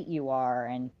great you are,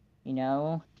 and you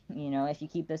know, if you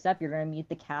keep this up, you're going to meet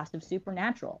the cast of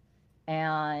Supernatural.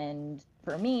 And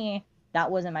for me,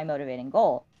 that wasn't my motivating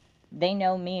goal. They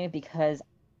know me because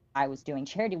I was doing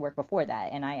charity work before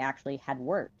that, and I actually had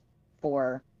worked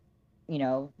for,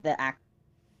 the act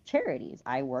charities.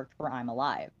 I worked for I'm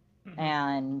Alive. Mhm.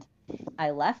 And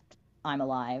I left I'm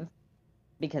Alive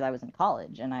because I was in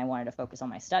college and I wanted to focus on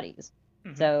my studies.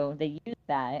 Mhm. So they used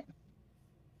that,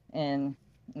 and,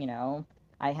 you know,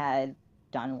 I had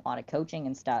done a lot of coaching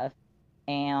and stuff.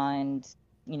 And,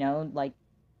 like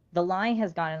the lie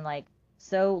has gotten like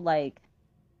so like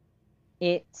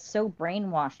it's so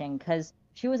brainwashing because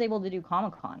she was able to do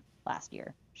Comic Con last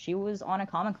year. She was on a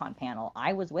Comic Con panel.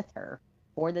 I was with her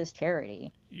for this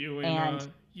charity. You and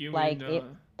And you like and it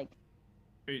like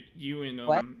you and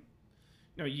what?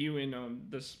 no, you and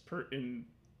this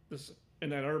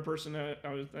and that other person that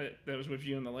was with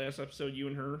you in the last episode, you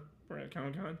and her were at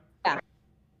Comic Con. Yeah.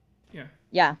 Yeah.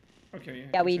 Yeah. Okay. Yeah.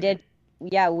 Yeah, we Continue.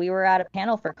 did. Yeah, we were at a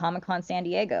panel for Comic Con San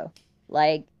Diego.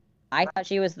 Like, I thought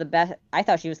she was the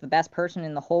best person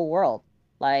in the whole world.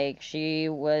 Like, she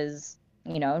was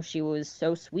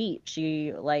so sweet.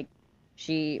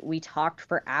 We talked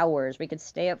for hours. We could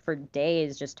stay up for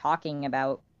days just talking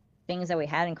about things that we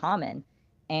had in common.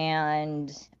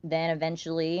 And then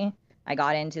eventually I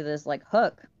got into this like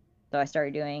hook. So I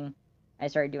started doing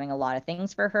a lot of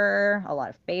things for her, a lot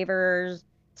of favors.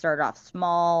 Started off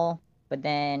small, but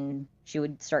then she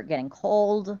would start getting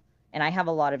cold, and I have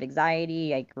a lot of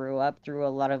anxiety. I grew up through a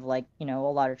lot of like, a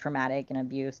lot of traumatic and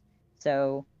abuse.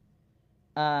 So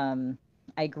um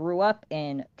I grew up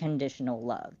in conditional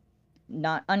love,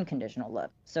 not unconditional love.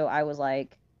 So I was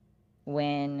like,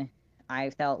 when I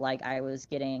felt like I was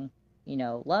getting,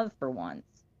 love for once,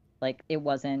 like it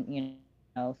wasn't,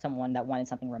 someone that wanted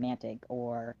something romantic,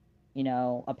 or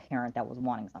a parent that was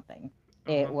wanting something.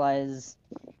 Uh It huh. was,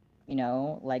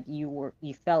 like you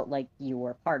felt like you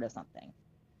were part of something.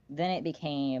 Then it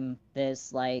became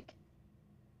this like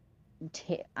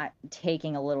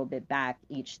taking a little bit back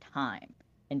each time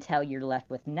until you're left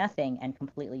with nothing and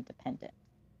completely dependent.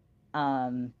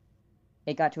 Um,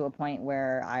 it got to a point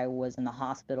where I was in the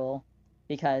hospital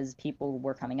because people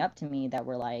were coming up to me that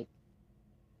were like,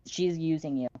 she's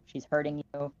using you, she's hurting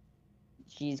you,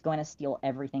 she's going to steal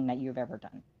everything that you've ever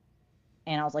done.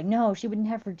 And I was like, no, she would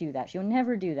never do that. She would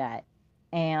never do that.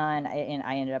 And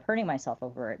I ended up hurting myself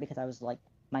over it because I was like,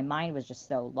 my mind was just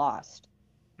so lost.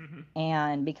 Mhm.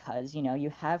 And because, you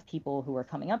have people who are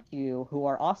coming up to you who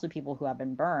are also people who have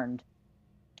been burned,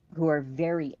 who are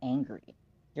very angry.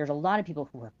 There's a lot of people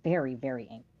who are very, very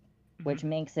angry, Mhm. which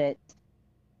makes it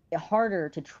harder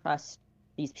to trust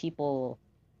these people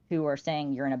who are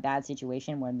saying you're in a bad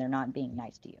situation when they're not being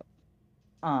nice to you.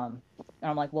 And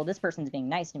I'm like, well, this person's being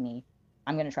nice to me.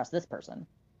 I'm going to trust this person.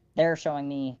 They're showing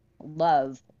me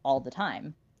love all the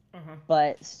time. Uh huh.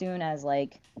 But soon as,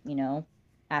 like,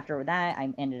 After that,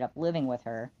 I ended up living with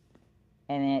her,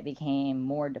 and then it became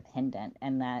more dependent,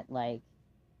 and that like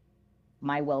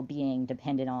my well-being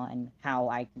depended on how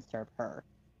I could serve her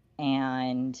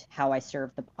and how I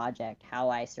served the project, how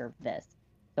I served this.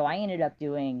 So I ended up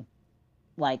doing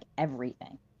like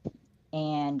everything,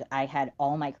 and I had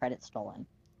all my credits stolen.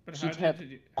 But She how took did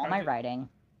you, all how my did writing,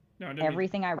 no,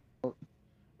 everything I wrote.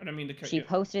 I don't mean to cut She you.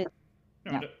 posted.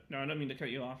 No, No, no, I don't mean to cut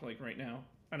you off like right now.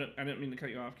 I don't mean to cut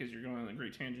you off because you're going on a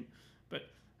great tangent. But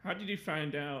how did you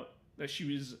find out that she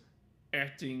was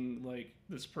acting like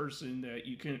this person that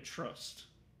you couldn't trust?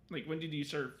 Like, when did you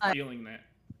start feeling that?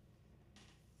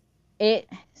 it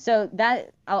so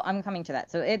that I'm coming to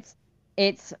that. So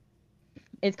it's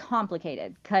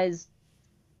complicated because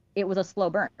it was a slow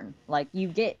burn. Like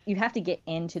you have to get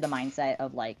into the mindset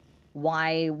of like,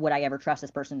 why would I ever trust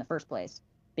this person in the first place?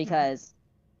 Because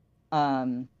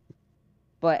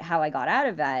but how I got out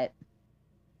of that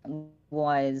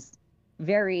was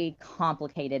very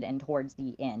complicated, and towards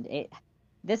the end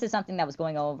this is something that was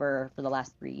going over for the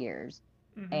last 3 years,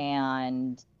 Mm-hmm.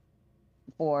 and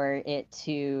for it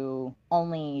to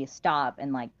only stop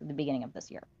in like the beginning of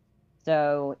this year.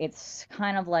 So it's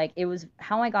kind of like, it was,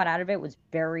 how I got out of it was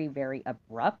very, very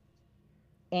abrupt,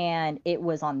 and it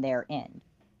was on their end.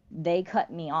 They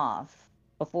cut me off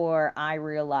before I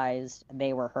realized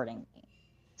they were hurting me.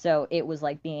 So it was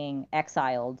like being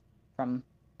exiled from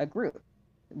a group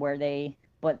where they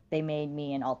made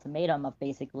me an ultimatum of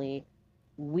basically,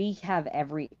 we're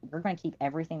going to keep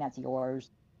everything that's yours,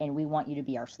 and we want you to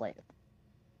be our slave.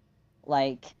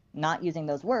 Like, not using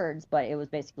those words, but it was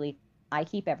basically, I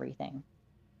keep everything.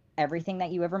 Everything that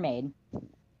you ever made,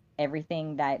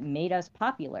 everything that made us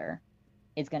popular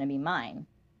is going to be mine.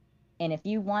 And if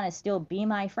you want to still be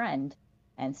my friend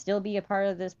and still be a part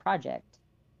of this project,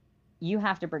 you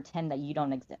have to pretend that you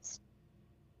don't exist.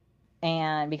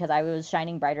 And because I was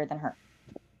shining brighter than her,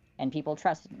 and people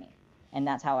trusted me, and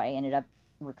that's how I ended up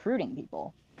recruiting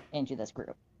people into this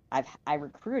group. I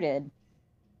recruited,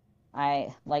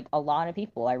 I like a lot of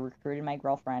people. I recruited my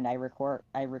girlfriend. I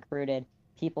recruited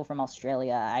people from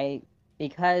Australia.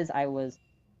 Because I was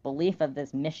belief of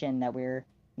this mission that we're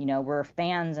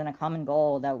fans and a common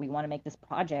goal that we want to make this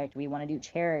project. We want to do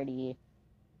charity.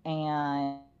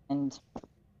 And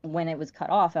when it was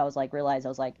cut off, realized I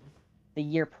was like, the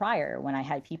year prior, when I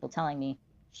had people telling me,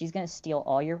 she's going to steal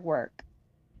all your work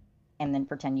and then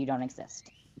pretend you don't exist.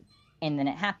 And then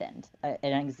it happened.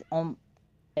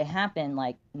 It happened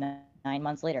like 9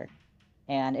 months later.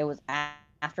 And it was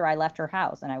after I left her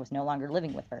house and I was no longer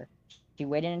living with her. She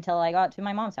waited until I got to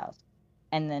my mom's house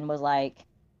and then was like,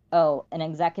 oh, an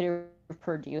executive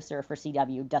producer for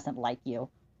CW doesn't like you.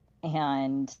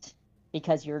 And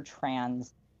because you're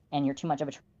trans and you're too much of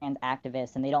a trans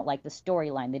activist, and they don't like the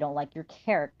storyline, they don't like your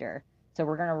character. So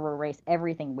we're going to erase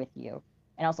everything with you.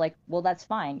 And I was like, well, that's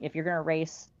fine. If you're going to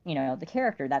erase, the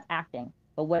character, that's acting.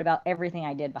 But what about everything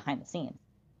I did behind the scenes?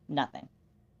 Nothing.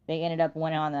 They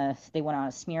went on a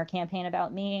smear campaign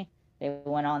about me. They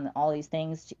went on all these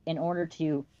things in order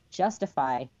to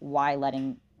justify why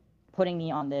putting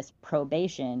me on this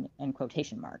probation in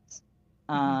quotation marks.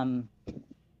 And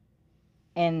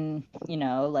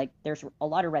like, there's a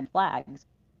lot of red flags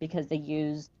because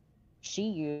she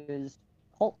used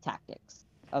cult tactics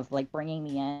of like bringing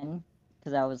me in,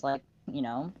 because I was like,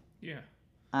 Yeah.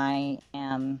 I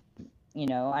am,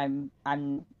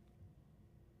 I'm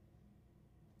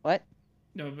what?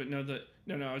 No, but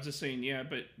no. I was just saying, yeah,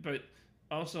 but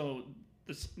also,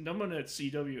 no one at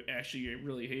CW actually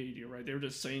really hated you, right? They were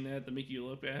just saying that to make you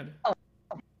look bad. Oh,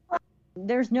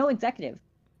 there's no executive.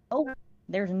 Oh,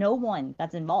 there's no one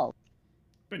that's involved.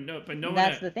 But no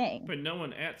That's the thing. But no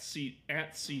one at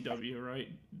CW, right,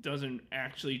 don't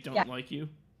Yeah. like you.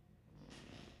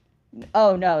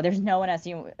 Oh no, there's no one at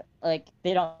CW. Like,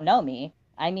 they don't know me.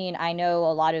 I mean, I know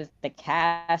a lot of the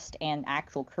cast and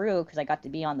actual crew because I got to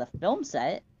be on the film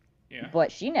set. Yeah.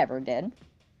 But she never did.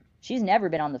 She's never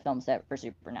been on the film set for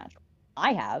Supernatural.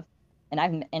 I have,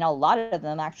 and a lot of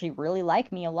them actually really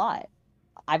like me a lot.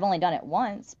 I've only done it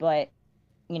once, but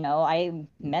I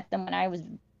met them when I was,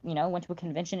 went to a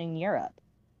convention in Europe.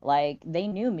 Like, they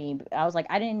knew me. I was like,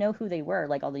 I didn't know who they were,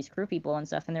 like all these crew people and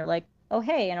stuff, and they're like, oh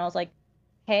hey, and I was like,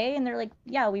 hey, and they're like,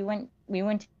 yeah, we went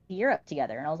to Europe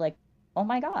together, and I was like, oh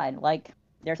my god, like,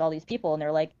 there's all these people, and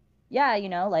they're like, yeah,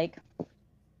 like,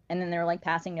 and then they're like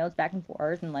passing notes back and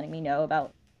forth and letting me know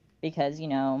about, because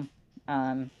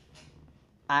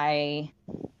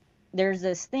there's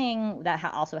this thing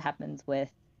that also happens with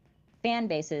fan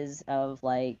bases of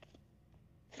like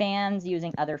fans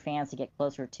using other fans to get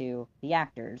closer to the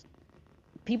actors.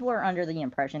 People are under the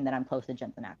impression that I'm close to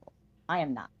Jensen Ackles. I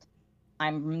am not.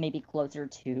 I'm maybe closer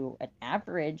to an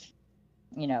average,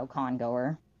 con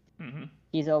goer. Mm-hmm.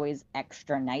 He's always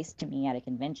extra nice to me at a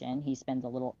convention. He spends a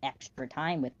little extra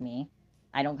time with me.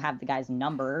 I don't have the guy's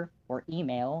number or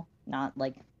email, not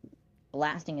like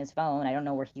blasting his phone. I don't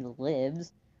know where he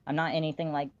lives. I'm not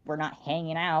anything like we're not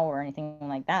hanging out or anything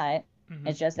like that. Mm-hmm.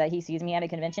 It's just that he sees me at a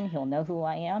convention, he'll know who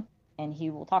I am, and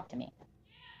he will talk to me.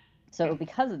 So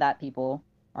because of that, people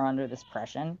are under this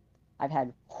pressure. I've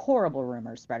had horrible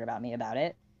rumors spread about me about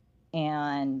it.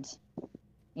 And,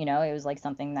 it was like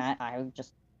something that I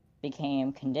just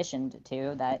became conditioned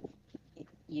to, that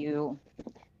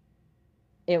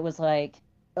it was like,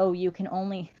 oh, you can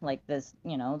only, like this,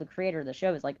 the creator of the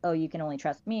show is like, oh, you can only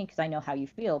trust me because I know how you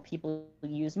feel. People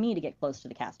use me to get close to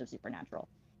the cast of Supernatural.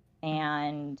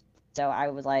 And so I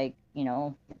was like,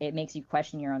 it makes you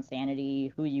question your own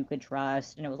sanity, who you could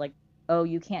trust. And it was like, oh,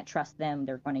 you can't trust them.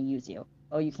 They're going to use you.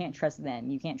 Oh, you can't trust them.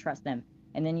 You can't trust them.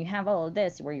 And then you have all of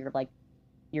this where you're like,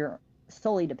 you're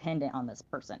solely dependent on this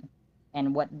person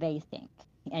and what they think.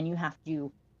 And you have to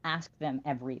ask them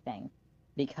everything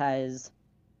because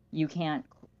you can't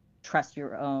trust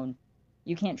your own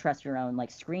like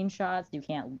screenshots. You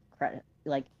can't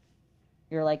like,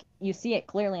 you're like, you see it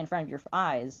clearly in front of your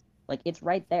eyes, like it's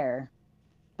right there,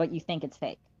 but you think it's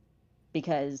fake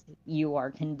because you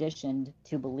are conditioned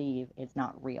to believe it's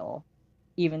not real.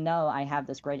 Even though I have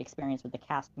this great experience with the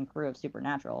cast and crew of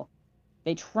Supernatural,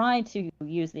 they tried to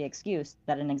use the excuse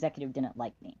that an executive didn't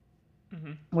like me,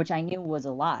 Mm-hmm. which I knew was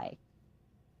a lie.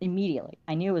 Immediately,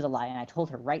 I knew it was a lie, and I told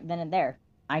her right then and there,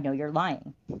 I know you're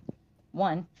lying.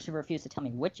 One, she refused to tell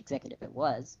me which executive it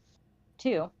was.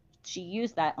 Two, she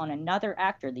used that on another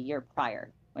actor the year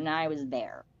prior when I was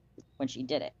there when she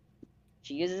did it.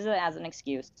 She uses it as an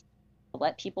excuse to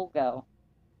let people go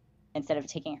instead of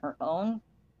taking her own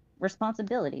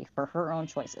responsibility for her own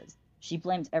choices. She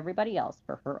blames everybody else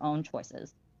for her own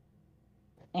choices.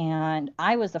 And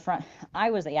I was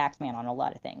the axe man on a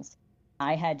lot of things.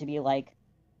 I had to be like,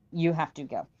 you have to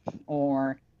go,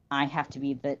 or I have to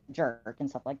be the jerk and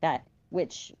stuff like that,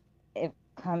 which it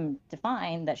come to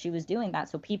find that she was doing that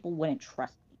so people wouldn't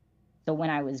trust me. So when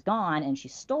I was gone and she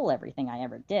stole everything I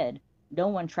ever did, no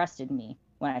one trusted me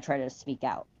when I tried to speak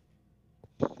out.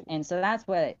 And so that's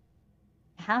what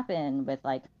happened with,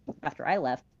 like, after I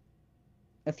left,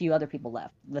 a few other people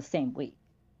left the same week.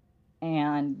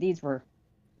 And these were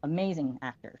amazing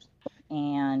actors.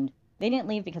 And they didn't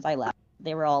leave because I left.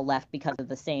 They were all left because of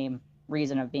the same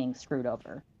reason of being screwed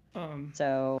over.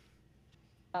 So,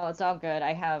 oh, it's all good.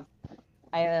 I have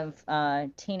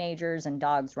teenagers and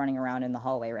dogs running around in the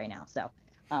hallway right now. So,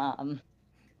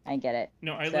 I get it.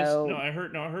 No, I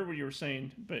heard what you were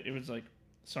saying, but it was like,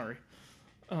 sorry.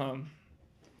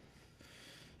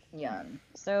 Yeah.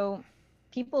 So,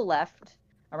 people left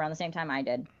around the same time I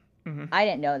did. Mm-hmm. I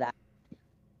didn't know that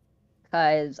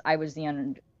because I was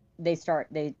they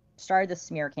started the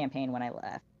smear campaign when I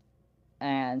left,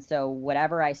 and so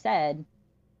whatever I said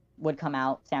would come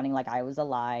out sounding like I was a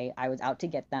lie. I was out to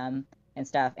get them and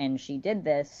stuff. And she did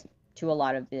this to a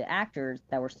lot of the actors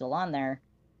that were still on there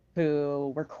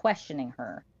who were questioning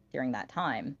her during that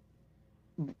time.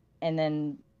 And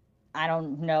then I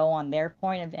don't know on their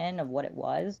point of view of what it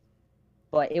was,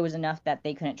 but it was enough that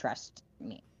they couldn't trust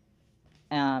me.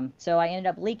 So I ended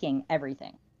up leaking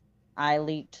everything. I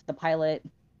leaked the pilot,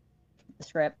 the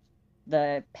script,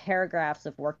 the paragraphs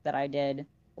of work that I did,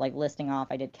 like listing off.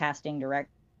 I did casting,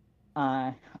 direct,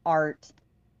 art,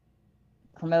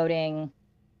 promoting,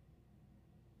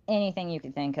 anything you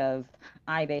could think of.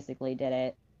 I basically did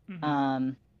it.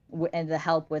 Mm-hmm. And the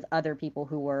help with other people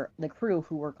who were the crew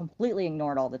who were completely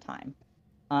ignored all the time.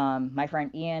 My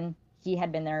friend Ian, he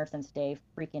had been there since day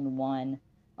freaking one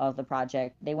of the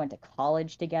project. They went to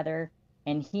college together,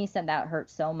 and he said that hurt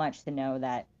so much to know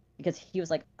that, because he was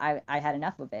like, I had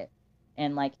enough of it,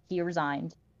 and like he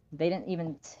resigned. They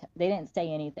didn't say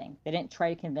anything. They didn't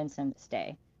try to convince him to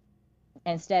stay.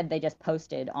 Instead, they just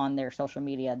posted on their social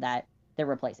media that they're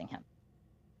replacing him.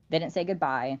 They didn't say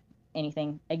goodbye,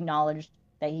 anything, acknowledged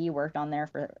that he worked on there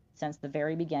since the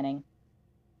very beginning.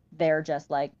 They're just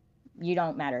like, you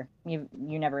don't matter. You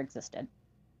never existed.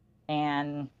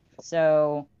 And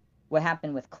so what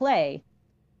happened with Clay,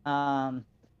 who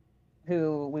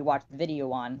we watched the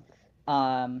video on,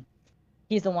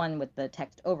 he's the one with the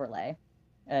text overlay,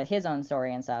 his own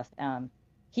story and stuff.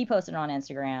 He posted on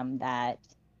Instagram that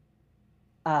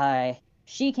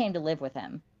she came to live with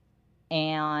him,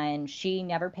 and she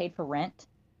never paid for rent.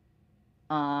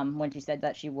 When she said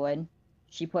that she would,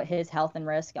 she put his health in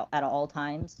risk at all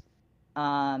times.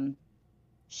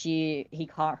 He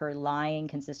caught her lying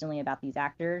consistently about these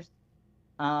actors.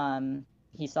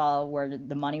 he saw where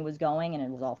the money was going, and it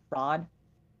was all fraud.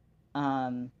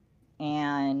 Um,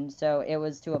 and so it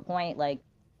was to a point, like,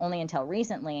 only until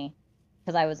recently,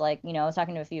 because I was like, I was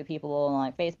talking to a few people on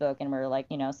like Facebook, and we are like,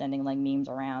 sending like memes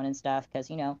around and stuff, because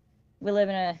we live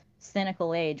in a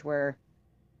cynical age where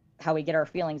how we get our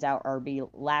feelings out are be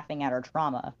laughing at our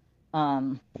trauma.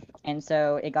 Um, and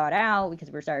so it got out because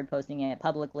we started posting it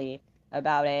publicly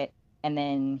about it, and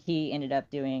then he ended up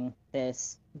doing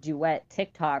this duet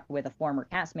TikTok with a former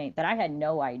castmate that I had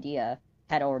no idea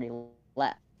had already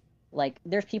left. Like,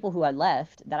 there's people who had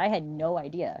left that I had no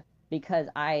idea, because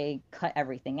I cut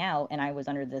everything out, and I was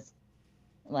under this,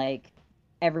 like,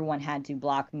 everyone had to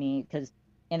block me, because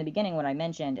in the beginning, when I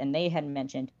mentioned, and they had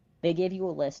mentioned, they gave you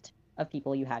a list of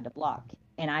people you had to block,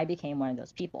 and I became one of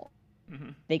those people.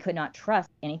 Mm-hmm. They could not trust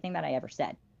anything that I ever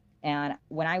said. And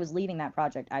when I was leaving that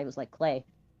project, I was like, Clay,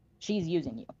 she's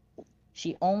using you.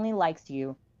 She only likes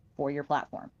you for your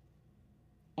platform.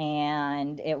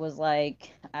 And it was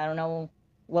like, I don't know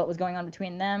what was going on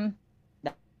between them.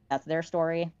 That's their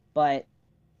story. But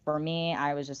for me,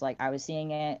 I was just like, I was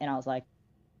seeing it, and I was like,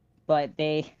 but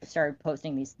they started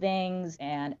posting these things,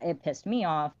 and it pissed me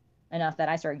off enough that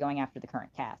I started going after the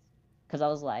current cast, because I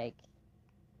was like,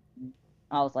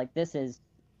 this is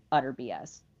utter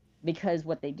BS. Because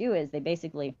what they do is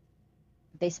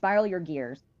they spiral your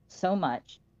gears so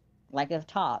much, like a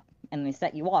top, and they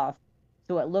set you off,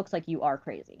 so it looks like you are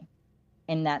crazy,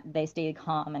 and that they stay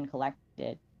calm and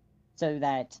collected, so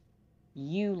that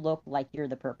you look like you're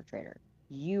the perpetrator.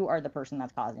 You are the person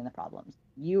that's causing the problems.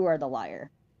 You are the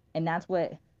liar. And that's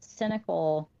what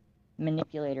cynical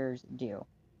manipulators do.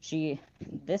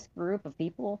 This group of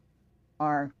people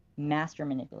are master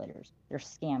manipulators. They're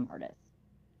scam artists.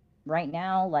 Right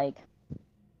now, like,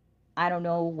 I don't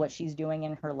know what she's doing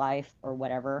in her life or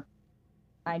whatever.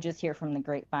 I just hear from the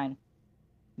grapevine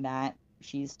that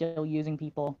she's still using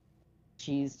people.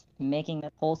 She's making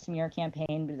the whole smear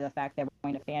campaign to the fact that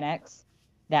we're going to FanX,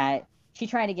 that she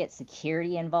tried to get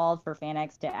security involved for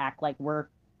FanX to act like we're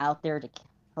out there to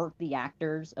hurt the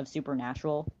actors of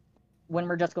Supernatural, when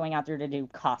we're just going out there to do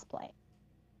cosplay.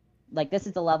 Like, this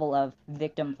is the level of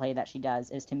victim play that she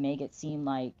does, is to make it seem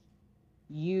like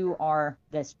you are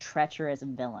this treacherous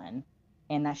villain,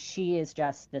 and that she is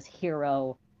just this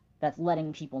hero that's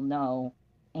letting people know,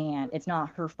 and it's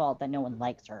not her fault that no one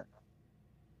likes her.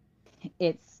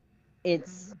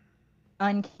 It's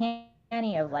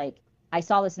uncanny of, like, I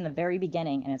saw this in the very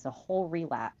beginning, and it's a whole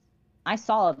relapse. I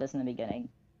saw this in the beginning,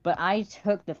 but I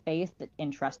took the faith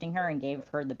in trusting her and gave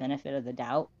her the benefit of the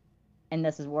doubt, and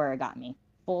this is where it got me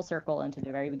full circle into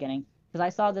the very beginning, because I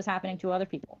saw this happening to other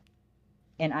people,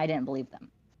 and I didn't believe them.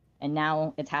 And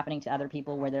now it's happening to other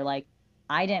people where they're like,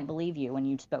 I didn't believe you when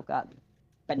you spoke up,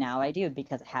 but now I do,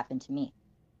 because it happened to me.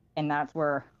 And that's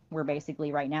where we're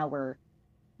basically right now,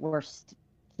 we're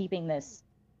keeping this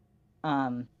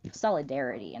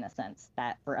solidarity, in a sense,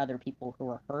 that for other people who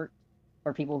are hurt,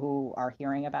 or people who are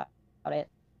hearing about it.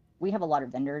 We have a lot of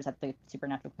vendors at the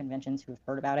Supernatural conventions who have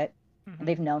heard about it. Mm-hmm.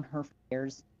 They've known her for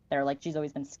years. They're like, she's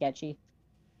always been sketchy.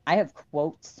 I have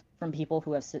quotes from people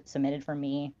who have submitted for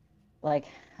me. Like,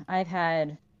 I've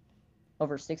had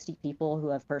over 60 people who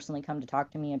have personally come to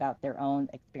talk to me about their own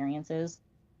experiences.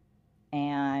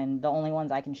 And the only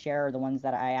ones I can share are the ones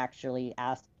that I actually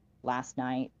asked last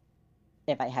night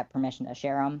if I have permission to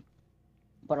share them.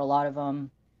 But a lot of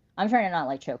them, I'm trying to not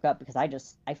like choke up, because I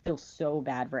feel so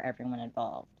bad for everyone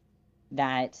involved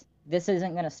that this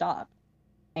isn't going to stop.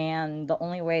 And the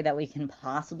only way that we can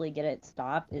possibly get it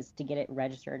stopped is to get it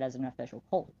registered as an official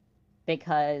cult,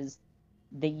 because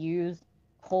they use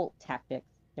cult tactics.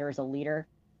 There is a leader,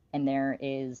 and there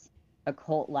is a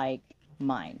cult-like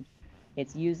mind.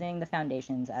 It's using the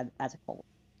foundations as a cult.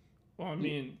 Well, I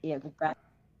mean, yeah.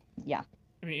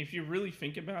 I mean, if you really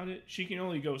think about it, she can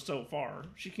only go so far.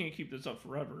 She can't keep this up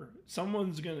forever.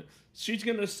 She's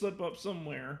gonna slip up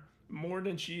somewhere more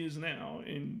than she is now,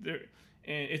 and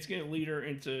it's gonna lead her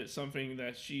into something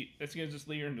that's gonna just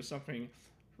lead her into something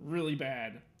really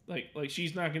bad. Like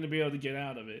she's not gonna be able to get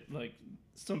out of it. Like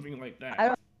something like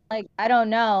that. I don't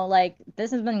know. Like,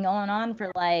 this has been going on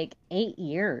for like 8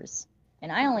 years,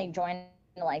 and I only joined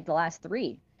like the last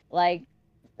 3. Like,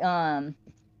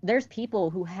 there's people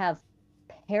who have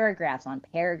paragraphs on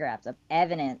paragraphs of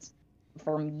evidence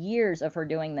from years of her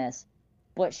doing this,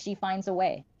 but she finds a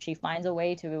way. She finds a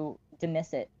way to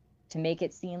dismiss it, to make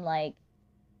it seem like,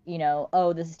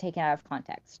 oh, this is taken out of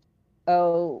context.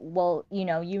 Oh, well, you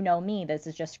know me, this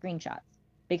is just screenshots.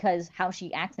 Because how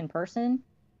she acts in person,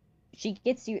 she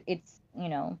gets you,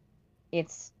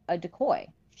 it's a decoy.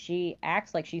 She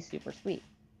acts like she's super sweet.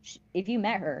 If you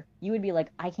met her, you would be like,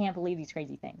 I can't believe these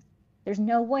crazy things. There's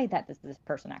no way that this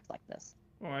person acts like this.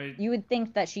 Well, You would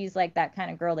think that she's like that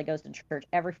kind of girl that goes to church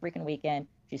every freaking weekend.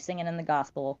 She's singing in the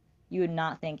gospel. You would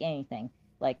not think anything.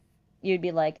 Like, you'd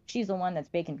be like, she's the one that's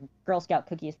baking Girl Scout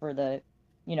cookies for the,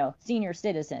 senior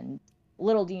citizens.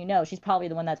 Little do you know, she's probably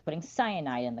the one that's putting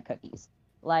cyanide in the cookies.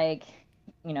 Like,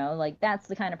 like that's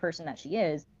the kind of person that she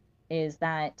is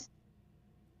that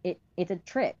it's a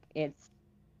trick. It's,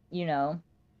 you know,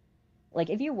 like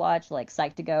if you watch like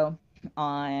Psych2Go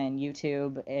on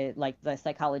YouTube, like the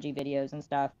psychology videos and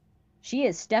stuff, she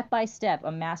is step by step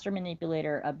a master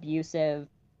manipulator, abusive,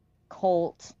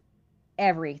 cult,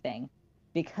 everything.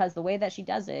 Because the way that she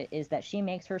does it is that she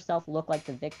makes herself look like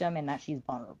the victim and that she's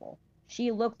vulnerable. She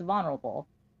looks vulnerable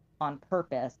on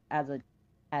purpose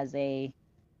as a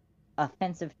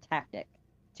offensive tactic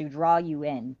to draw you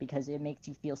in because it makes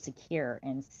you feel secure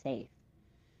and safe.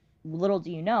 Little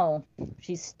do you know,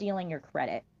 she's stealing your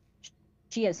credit.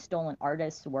 She has stolen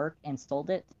artists' work and sold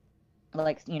it,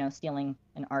 like, stealing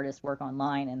an artist's work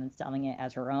online and then selling it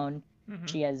as her own. mm-hmm.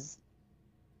 She has,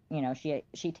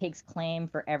 she takes claim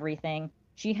for everything.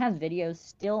 She has videos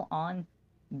still on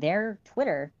their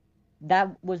Twitter.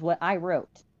 That was what I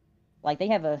wrote. Like, they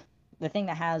have the thing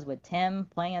that has with Tim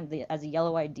playing as a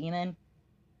yellow-eyed demon.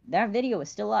 That video is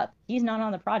still up. He's not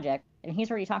on the project, and he's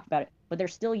already talked about it, but they're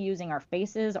still using our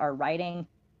faces, our writing,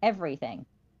 everything,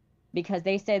 because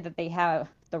they say that they have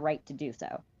the right to do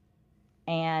so.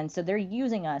 And so they're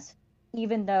using us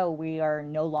even though we are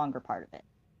no longer part of it,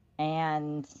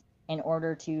 and in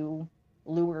order to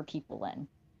lure people in.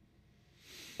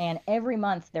 And every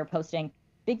month they're posting,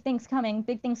 big things coming,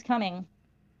 big things coming.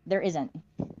 There isn't.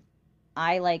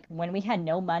 When we had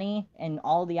no money and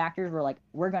all the actors were like,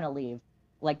 we're going to leave.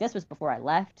 Like, this was before I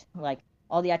left. Like,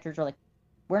 all the actors were like,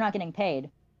 we're not getting paid.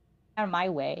 Out of my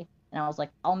way. And I was like,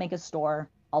 I'll make a store.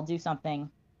 I'll do something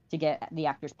to get the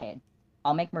actors paid.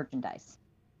 I'll make merchandise.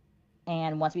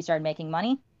 And once we started making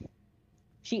money,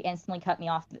 she instantly cut me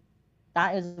off.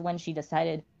 That is when she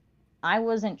decided I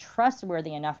wasn't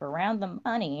trustworthy enough around the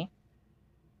money,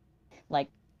 like,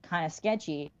 kind of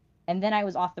sketchy. And then I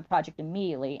was off the project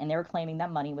immediately, and they were claiming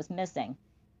that money was missing.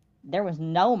 There was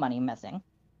no money missing,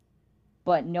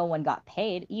 but no one got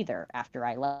paid either after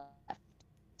I left.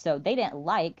 So they didn't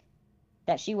like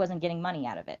that she wasn't getting money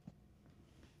out of it.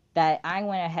 That I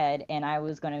went ahead and I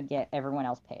was going to get everyone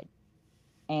else paid.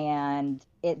 And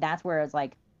that's where it's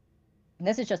like,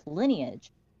 this is just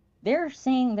lineage. They're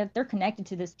saying that they're connected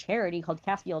to this charity called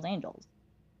Castiel's Angels.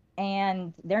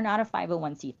 And they're not a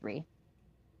 501c3.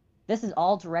 This is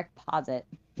all direct deposit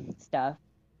stuff.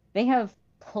 They have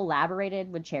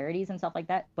collaborated with charities and stuff like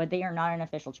that, but they are not an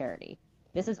official charity.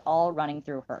 This is all running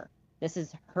through her. This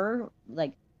is her,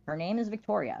 like, her name is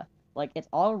Victoria. Like, it's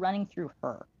all running through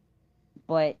her.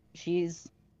 But if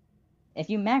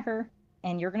you met her,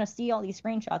 and you're going to see all these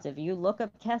screenshots, if you look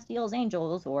up Castiel's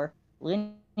Angels or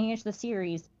Lineage the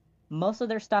series, most of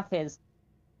their stuff is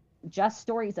just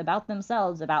stories about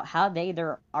themselves, about how they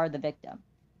are the victim,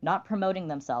 not promoting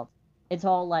themselves. It's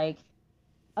all like,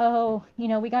 oh,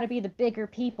 we got to be the bigger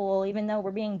people, even though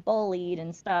we're being bullied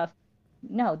and stuff.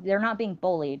 No, they're not being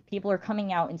bullied. People are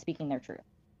coming out and speaking their truth.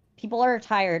 People are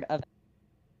tired of.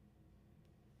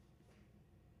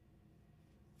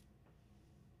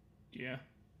 Yeah.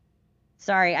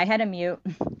 Sorry, I had to mute.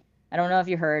 I don't know if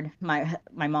you heard. My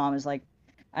mom is like,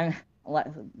 I'm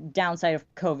downside of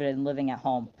COVID and living at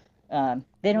home.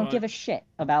 They don't give a shit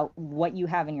about what you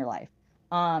have in your life.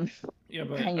 Yeah,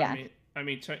 but yeah. I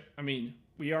mean,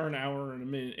 we are an hour and a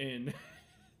minute in.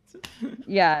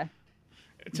 Yeah.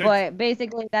 But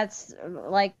basically, that's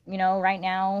like, right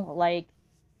now, like,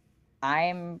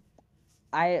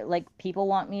 people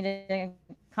want me to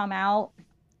come out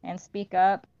and speak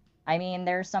up. I mean,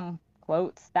 there's some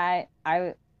quotes that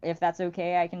if that's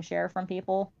okay, I can share from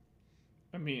people.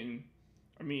 I mean,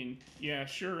 yeah,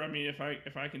 sure. I mean, if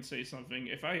I can say something,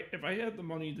 if I had the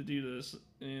money to do this,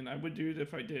 and I would do it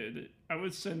if I did, I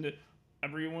would send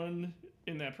everyone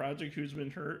in that project who's been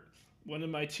hurt one of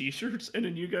my T-shirts, and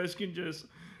then you guys can just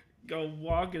go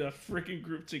walk in a freaking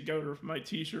group together with my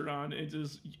T-shirt on and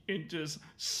just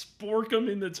spork them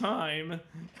into time.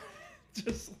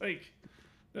 Just like,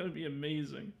 that would be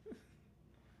amazing.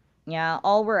 Yeah,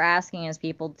 all we're asking is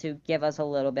people to give us a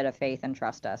little bit of faith and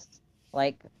trust us.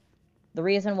 Like, the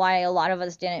reason why a lot of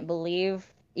us didn't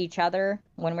believe each other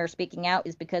when we were speaking out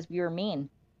is because we were mean.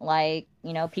 Like,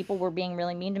 people were being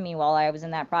really mean to me while I was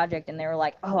in that project, and they were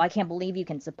like, oh, I can't believe you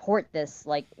can support this,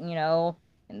 like,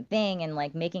 and thing, and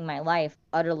like making my life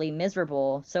utterly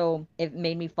miserable. So it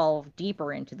made me fall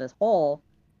deeper into this hole.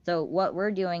 So what we're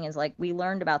doing is, like, we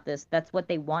learned about this. That's what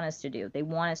they want us to do. They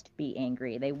want us to be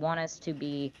angry. They want us to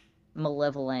be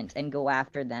malevolent and go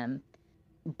after them.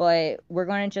 But we're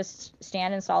going to just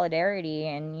stand in solidarity,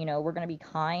 and we're going to be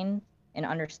kind and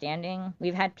understanding.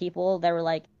 We've had people that were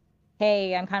like,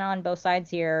 hey, I'm kind of on both sides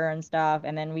here and stuff,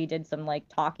 and then we did some like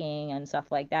talking and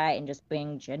stuff like that, and just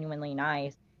being genuinely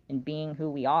nice and being who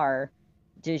we are,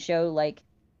 to show like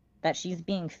that she's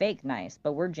being fake nice,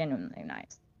 but we're genuinely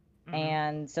nice.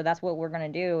 And so that's what we're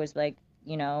going to do, is like,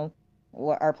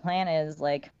 what our plan is.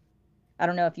 Like, I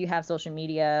don't know if you have social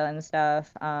media and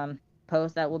stuff,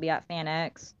 posts that will be at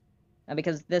FanX,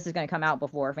 because this is going to come out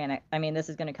before FanX. I mean, this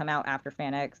is going to come out after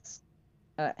FanX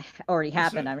already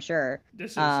happened, I'm sure.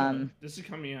 This is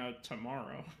coming out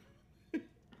tomorrow.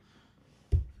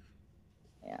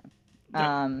 Yeah.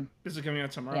 This is coming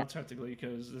out tomorrow, technically,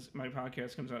 because my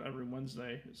podcast comes out every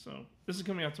Wednesday. So this is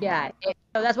coming out tomorrow. Yeah.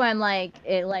 So that's why I'm like,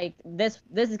 this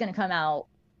is going to come out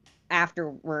after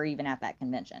we're even at that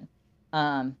convention.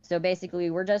 So basically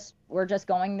we're just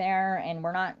going there, and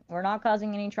we're not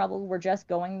causing any trouble. We're just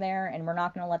going there, and we're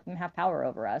not going to let them have power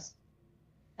over us.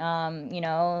 And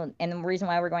the reason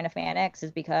why we're going to FanX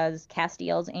is because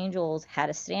Castiel's Angels had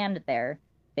a stand there.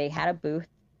 They had a booth.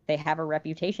 They have a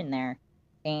reputation there.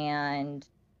 And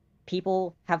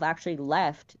people have actually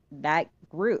left that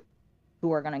group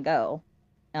who are going to go,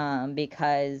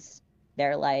 because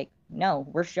they're like, no,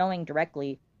 we're showing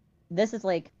directly. This is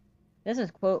a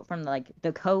quote from like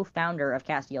the co-founder of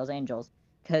Castiel's Angels,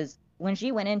 because when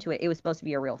she went into it, it was supposed to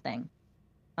be a real thing.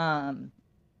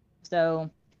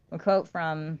 So a quote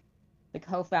from the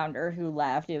co-founder who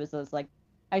left, it was like,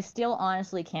 I still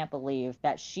honestly can't believe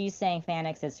that she's saying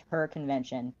FanX is her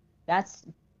convention. That's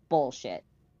bullshit.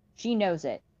 She knows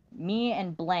it. Me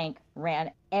and Blank ran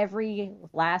every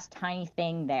last tiny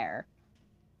thing there.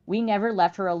 We never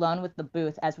left her alone with the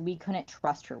booth, as we couldn't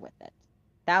trust her with it.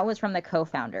 That was from the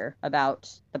co-founder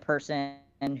about the person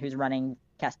who's running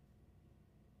Cast.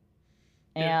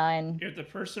 And if the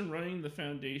person running the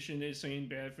foundation is saying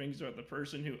bad things about the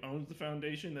person who owns the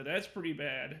foundation, that's pretty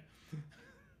bad.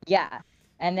 Yeah.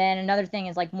 And then another thing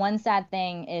is, like, one sad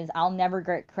thing is I'll never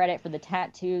get credit for the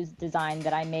tattoos design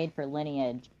that I made for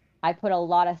Lineage. I put a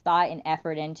lot of thought and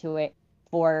effort into it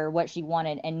for what she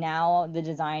wanted, and now the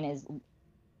design is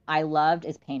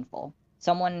painful.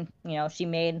 Someone, she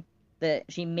made the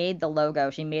logo,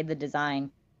 she made the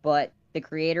design, but the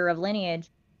creator of Lineage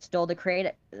stole the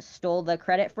credit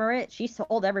for it. She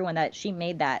told everyone that she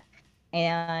made that,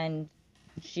 and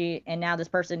now this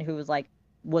person who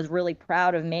was really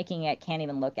proud of making it can't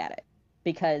even look at it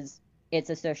because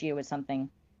it's associated with something.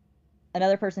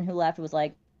 Another person who left was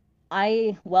like,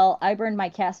 I burned my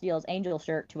Castiel's Angel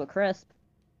shirt to a crisp.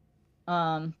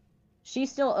 She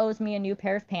still owes me a new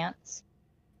pair of pants.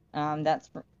 That's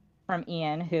from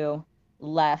Ian, who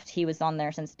left. He was on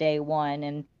there since day one,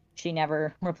 and she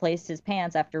never replaced his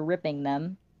pants after ripping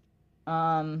them.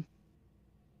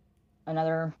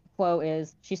 Another quote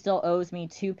is, she still owes me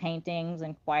 2 paintings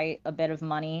and quite a bit of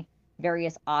money,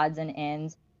 various odds and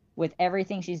ends. With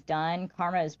everything she's done,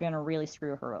 karma is going to really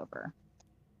screw her over.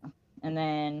 And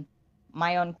then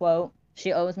my own quote,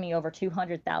 she owes me over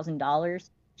 $200,000.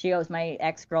 She owes my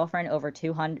ex-girlfriend over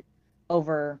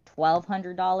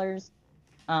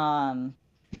 $1,200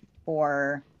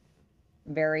 for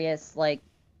various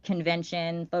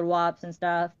convention photo ops and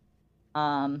stuff.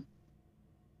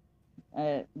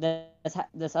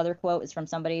 This other quote is from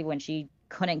somebody when she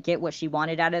couldn't get what she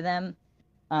wanted out of them.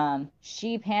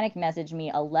 She panic messaged me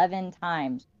 11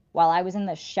 times while I was in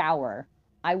the shower.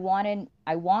 I want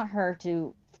her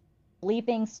to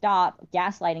bleeping stop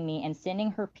gaslighting me and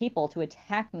sending her people to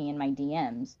attack me in my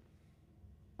DMs.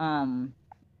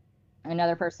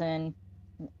 Another person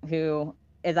who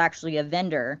is actually a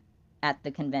vendor at the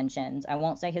conventions, I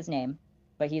won't say his name,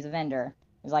 but he's a vendor,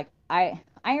 is like, I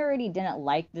already didn't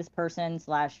like this person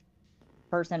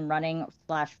running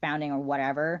 / founding or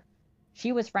whatever.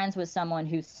 She was friends with someone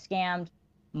who scammed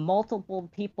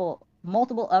multiple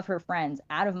of her friends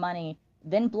out of money,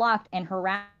 then blocked and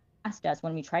harassed us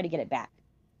when we tried to get it back.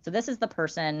 So this is the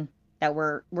person that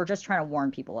we're just trying to warn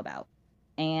people about.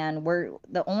 And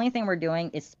the only thing we're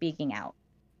doing is speaking out.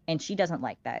 And she doesn't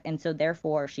like that. And so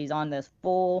therefore she's on this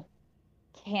full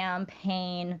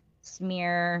campaign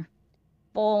smear,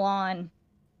 full on,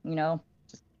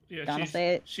 just gonna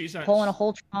say it. She's on, pulling a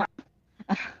whole Trump.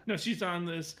 No, she's on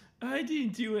this. I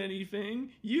didn't do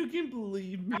anything. You can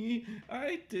believe me.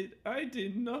 I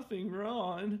did nothing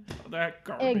wrong. That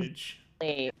garbage.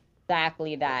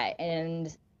 Exactly that.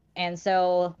 And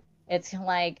so it's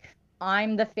like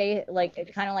I'm the face,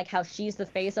 it's kind of like how she's the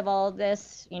face of all of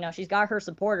this. She's got her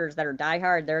supporters that are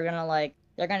diehard. They're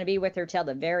gonna be with her till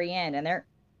the very end, and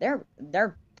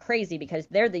they're crazy because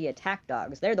they're the attack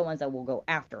dogs. They're the ones that will go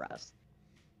after us.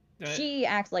 She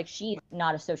acts like she's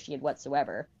not associated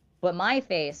whatsoever. But my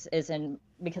face isn't,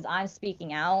 because I'm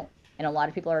speaking out, and a lot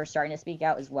of people are starting to speak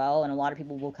out as well, and a lot of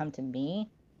people will come to me.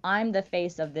 I'm the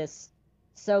face of this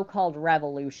so-called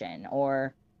revolution,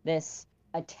 or this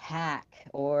attack,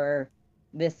 or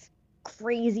this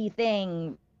crazy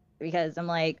thing, because I'm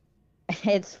like,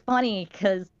 it's funny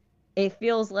because it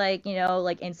feels like, you know,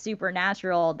 like in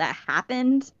Supernatural that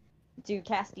happened to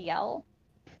Castiel.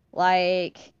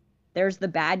 Like, there's the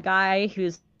bad guy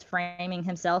who's framing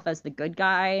himself as the good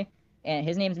guy, and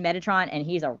his name's Metatron, and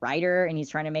he's a writer, and he's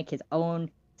trying to make his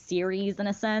own series in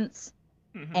a sense.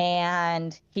 Mm-hmm.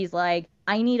 And he's like,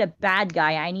 I need a bad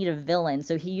guy, I need a villain.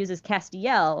 So he uses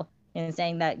Castiel and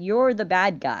saying that you're the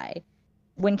bad guy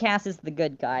when Cass is the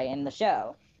good guy in the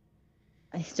show.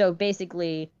 So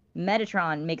basically,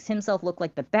 Metatron makes himself look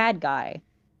like the bad guy,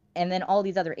 and then all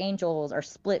these other angels are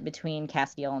split between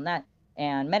Castiel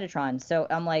and Metatron. So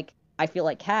I'm like, I feel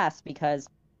like Cass because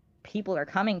people are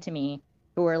coming to me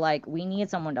who are like, we need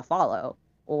someone to follow,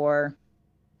 or,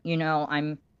 you know,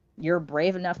 you're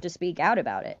brave enough to speak out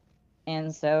about it.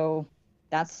 And so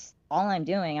that's all I'm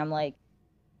doing. I'm like,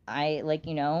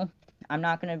 you know, I'm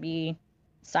not going to be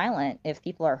silent if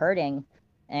people are hurting,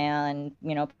 and,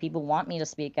 you know, people want me to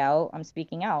speak out, I'm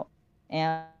speaking out.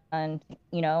 And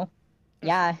you know,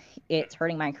 yeah, it's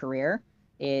hurting my career.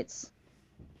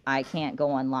 I can't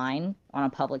go online on a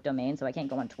public domain, so I can't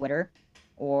go on Twitter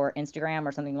or Instagram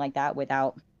or something like that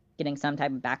without getting some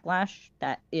type of backlash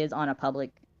that is on a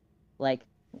public, like,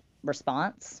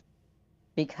 response,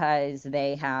 because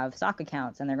they have stock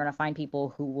accounts and they're going to find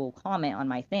people who will comment on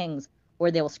my things, or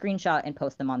they'll screenshot and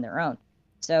post them on their own.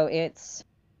 So it's,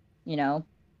 you know,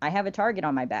 I have a target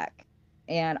on my back,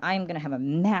 and I'm going to have a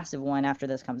massive one after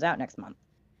this comes out next month.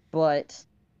 But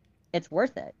it's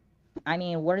worth it. I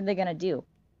mean, what are they going to do?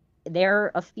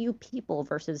 They're a few people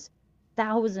versus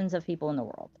thousands of people in the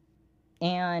world.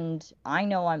 And I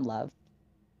know I'm loved.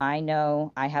 I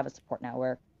know I have a support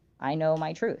network. I know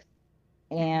my truth.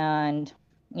 And,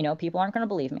 you know, people aren't going to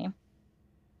believe me,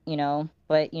 you know,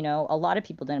 but, you know, a lot of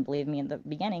people didn't believe me in the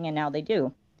beginning, and now they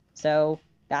do. So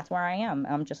that's where I am.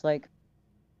 I'm just like,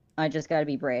 I just got to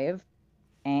be brave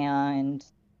and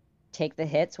take the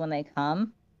hits when they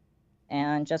come,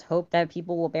 and just hope that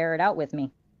people will bear it out with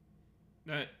me.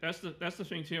 That's the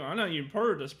thing too. I'm not even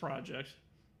part of this project,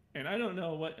 and I don't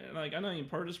know what, like, I'm not even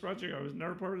part of this project. I was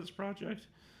never part of this project,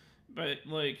 but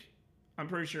like, I'm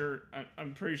pretty sure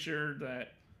that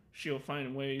she'll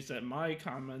find ways that my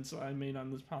comments that I made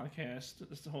on this podcast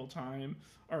this whole time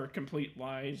are complete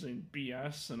lies and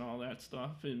BS and all that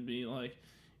stuff, and be like,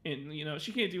 and you know,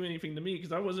 she can't do anything to me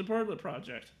because I wasn't part of the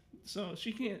project, so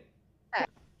she can't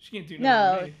do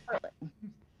nothing to me.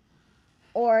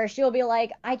 Or she'll be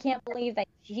like, I can't believe that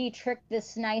she tricked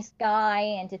this nice guy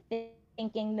into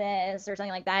thinking this, or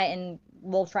something like that, and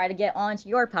we'll try to get onto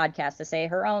your podcast to say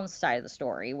her own side of the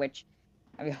story, which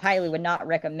I highly would not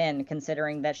recommend,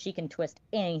 considering that she can twist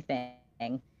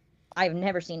anything. I've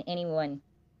never seen anyone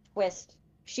twist.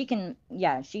 She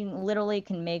literally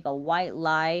can make a white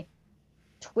lie,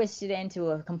 twist it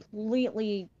into a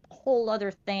completely whole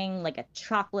other thing, like a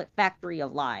chocolate factory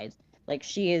of lies. Like,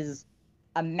 she is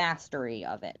a mastery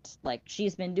of it. Like,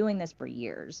 she's been doing this for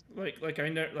years. I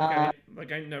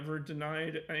never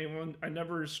denied anyone. I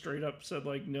never straight up said,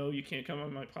 like, no, you can't come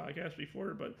on my podcast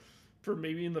before, but for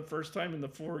maybe in the first time in the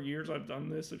 4 years I've done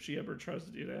this, if she ever tries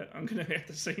to do that, I'm gonna have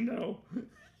to say no.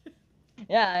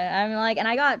 Yeah, I'm like, and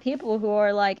I got people who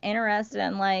are like interested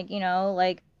in, like, you know,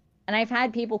 like, and I've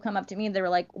had people come up to me that were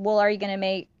like, well, are you gonna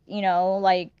make, you know,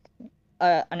 like,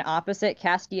 an opposite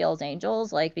Castiel's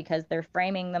Angels, like, because they're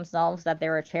framing themselves that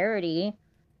they're a charity,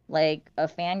 like a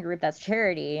fan group that's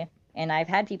charity. And I've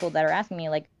had people that are asking me,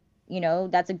 like, you know,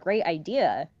 that's a great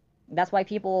idea. That's why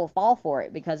people fall for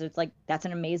it, because it's like, that's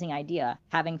an amazing idea,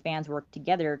 having fans work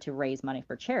together to raise money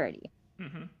for charity.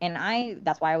 Mm-hmm. And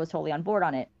that's why I was totally on board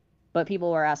on it. But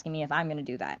people were asking me if I'm going to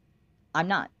do that. I'm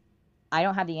not. I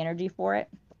don't have the energy for it.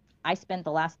 I spent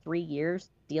the last 3 years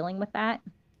dealing with that,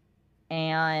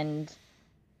 and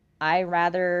I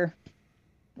rather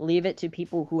leave it to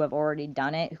people who have already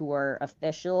done it, who are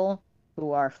official,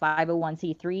 who are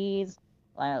 501c3s.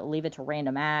 Leave it to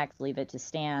Random Acts, leave it to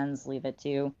stands, leave it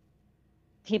to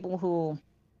people who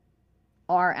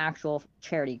are actual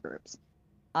charity groups.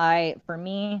 For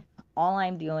me, all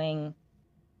I'm doing,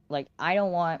 like,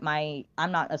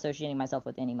 I'm not associating myself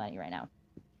with any money right now.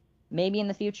 Maybe in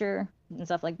the future and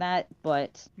stuff like that,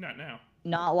 but not now.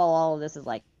 Not while all of this is,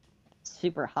 like,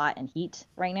 super hot and heat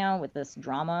right now with this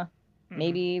drama. Mm-hmm.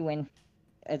 Maybe when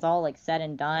it's all, like, said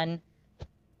and done,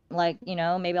 like,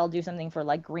 maybe I'll do something for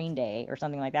like Green Day or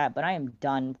something like that, but I am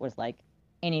done with like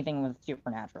anything with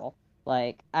Supernatural.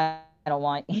 Like, I don't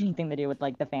want anything to do with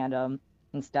like the fandom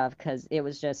and stuff because it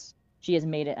was just, she has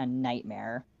made it a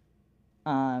nightmare.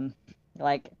 Um,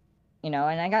 like, and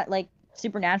I got like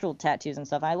Supernatural tattoos and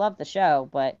stuff. I love the show,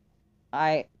 but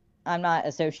I I'm not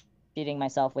associating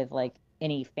myself with like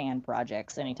any fan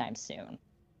projects anytime soon.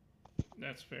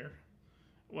 That's fair.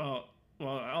 Well,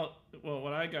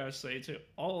 what I gotta say to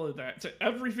all of that, to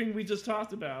everything we just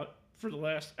talked about for the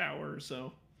last hour or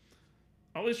so,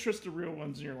 always trust the real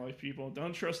ones in your life, people.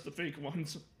 Don't trust the fake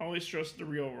ones. Always trust the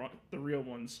real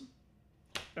ones.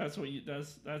 That's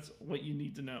what you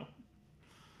need to know.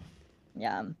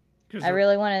 Yeah. 'Cause I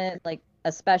really want to like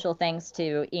a special thanks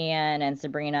to Ian and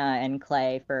Sabrina and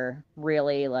Clay for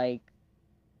really like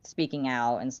speaking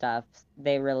out and stuff.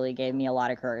 They really gave me a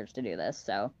lot of courage to do this.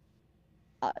 So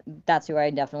that's who I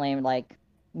definitely like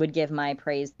would give my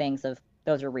praise thanks of.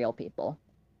 Those are real people.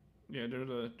 yeah, they're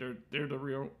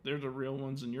the real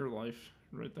ones in your life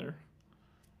right there.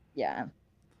 Yeah.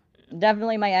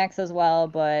 Definitely my ex as well,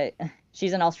 but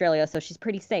she's in Australia, so she's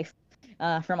pretty safe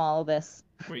from all of this.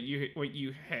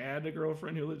 You had a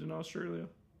girlfriend who lived in Australia?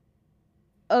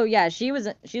 Oh yeah,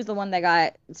 she's the one that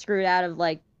got screwed out of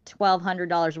like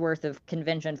 $1,200 worth of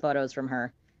convention photos from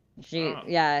her. Oh,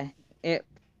 Yeah, it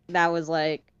that was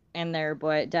like in there,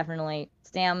 but definitely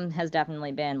Sam has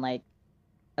definitely been like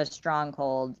a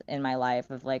stronghold in my life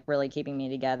of like really keeping me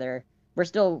together. We're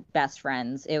still best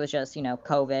friends. It was just,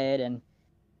 COVID and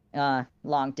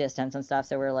long distance and stuff,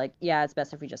 so we're like, yeah, it's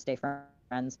best if we just stay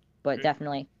friends. But are,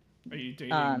 definitely, are you dating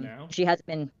now? she has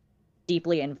been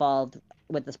deeply involved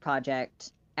with this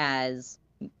project as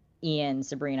Ian,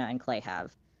 Sabrina, and Clay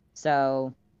have.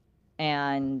 So,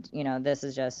 and this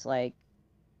is just like,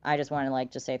 I just want to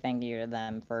like just say thank you to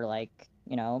them for like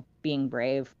being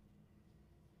brave.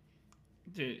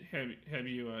 Have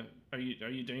you are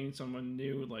you dating someone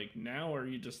new like now, or are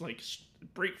you just like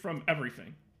break from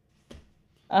everything?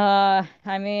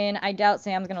 I mean, I doubt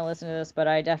Sam's gonna listen to this, but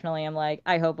I definitely am like,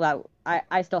 I hope that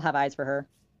I still have eyes for her.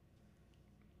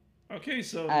 Okay,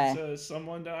 so it's Uh,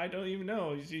 someone that I don't even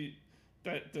know. You see,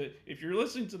 if you're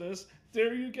listening to this,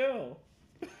 there you go.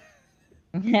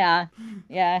 yeah,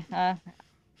 yeah.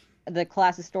 The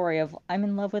classic story of I'm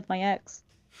in love with my ex.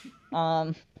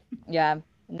 Um, yeah,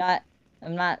 not,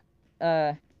 I'm not,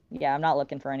 uh, yeah, I'm not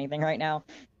looking for anything right now.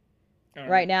 All right.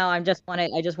 Right now, I just want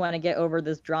to get over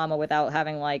this drama without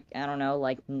having like, I don't know,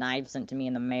 like knives sent to me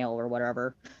in the mail or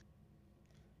whatever.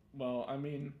 Well,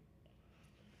 I'm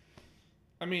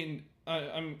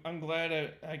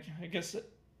glad. I guess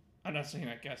I'm not saying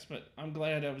I guess, but I'm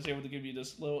glad I was able to give you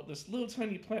this little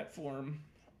tiny platform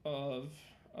of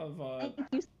of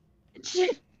Thank you.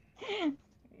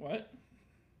 what?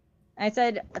 I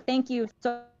said thank you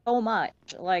so much.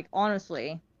 Like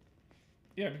honestly,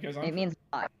 Yeah, because it means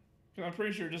a lot. I'm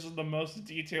pretty sure this is the most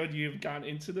detailed you've gone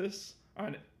into this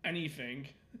on anything.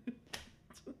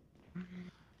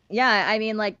 Yeah, I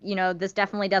mean, like, this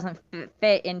definitely doesn't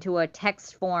fit into a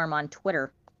text form on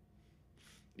Twitter.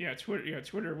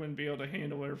 Twitter wouldn't be able to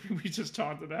handle everything we just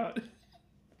talked about.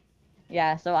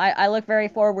 Yeah, so I look very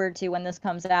forward to when this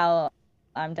comes out.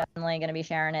 I'm definitely going to be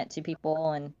sharing it to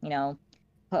people and,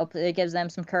 hope it gives them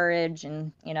some courage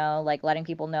and, like letting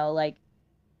people know, like,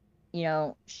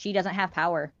 she doesn't have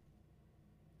power.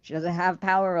 She doesn't have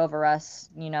power over us,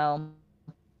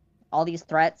 all these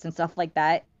threats and stuff like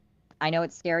that. I know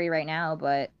it's scary right now,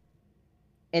 but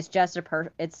it's just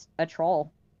it's a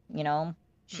troll, you know?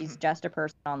 Mhm. She's just a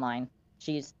person online.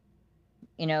 She's,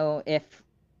 if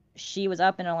she was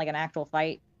up in like an actual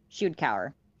fight, she would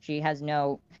cower. She has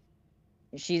no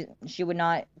she would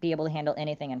not be able to handle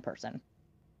anything in person.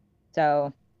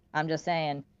 So, I'm just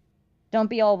saying, don't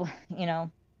be all,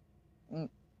 mm,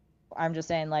 I'm just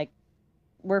saying like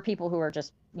we're people who are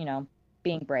just,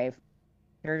 being brave.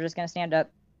 You're just going to stand up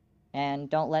and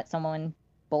don't let someone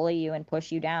bully you and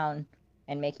push you down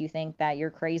and make you think that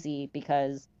you're crazy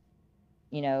because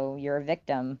you're a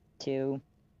victim to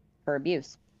her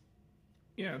abuse.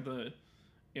 Yeah,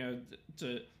 yeah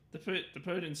to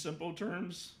put it in simple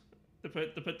terms, to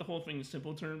put the whole thing in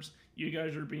simple terms, you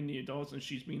guys are being the adults and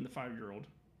she's being the 5-year-old.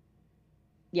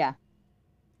 Yeah.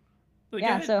 Like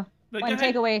Yeah, I so like one I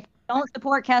takeaway, don't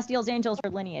support Castiel's Angels for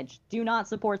Lineage. Do not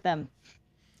support them.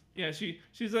 yeah,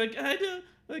 she's like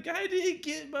I didn't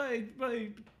get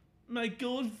my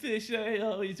goldfish I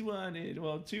always wanted.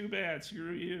 Well, too bad.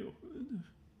 Screw you.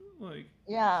 Like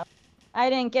Yeah. I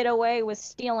didn't get away with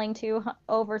stealing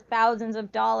over thousands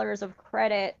of dollars of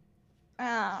credit.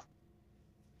 Ah,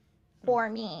 for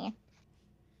me.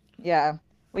 Yeah.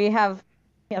 We have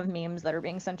have memes that are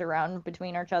being sent around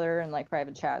between each other and like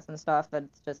private chats and stuff.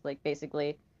 That's just like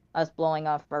basically us blowing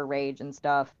off our rage and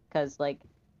stuff. Because like,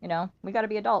 we got to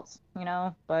be adults,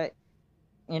 but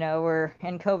we're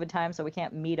in COVID time, so we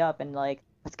can't meet up and like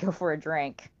let's go for a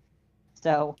drink.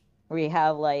 So we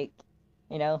have like,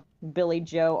 Billy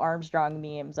Joe Armstrong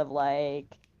memes of like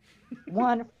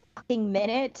 1 fucking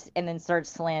minute and then start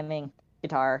slamming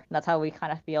guitar. And that's how we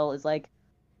kind of feel is like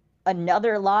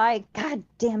another lie. God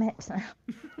damn it.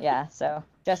 Yeah, so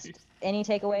just any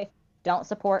takeaway, don't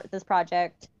support this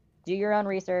project. Do your own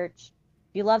research.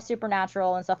 If you love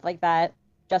Supernatural and stuff like that,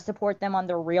 just support them on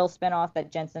the real spinoff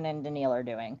that Jensen and Daniil are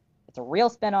doing. It's a real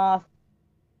spinoff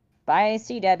by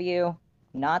CW,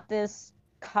 not this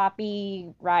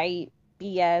copyright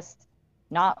BS.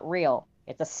 Not real.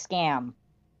 It's a scam.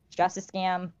 Just a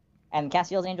scam. And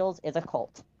Castiel's Angels is a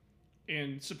cult.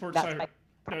 And support That's Cyber.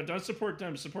 No, don't support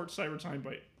them. Support Cyber Time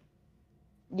Bite.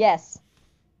 Yes.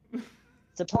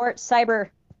 Support Cyber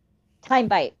Time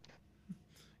Bite.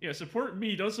 Yeah, support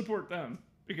me. Don't support them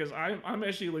because I'm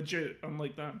actually legit,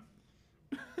 unlike them.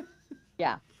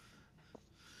 Yeah.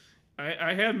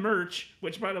 I have merch,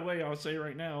 which by the way, I'll say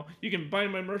right now, you can buy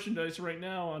my merchandise right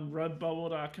now on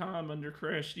redbubble.com under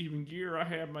Crash Steven Gear. I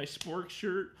have my Spork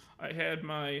shirt. I have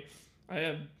my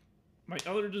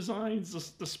other designs.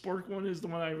 The Spork one is the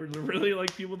one I really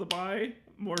like people to buy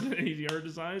more than any of the other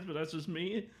designs, but that's just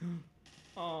me.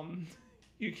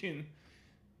 You can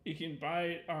buy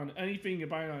it on anything. You can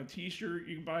buy it on a T-shirt.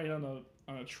 You can buy it on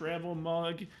a travel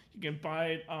mug. You can buy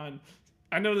it on.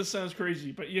 I know this sounds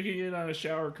crazy, but you can get it on a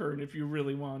shower curtain if you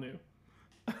really want to.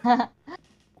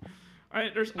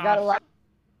 There's you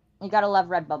gotta love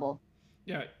Redbubble.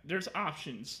 Yeah, there's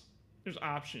options. There's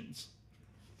options.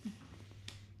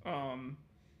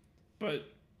 But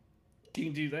you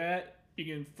can do that. You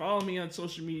can follow me on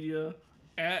social media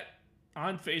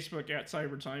on Facebook at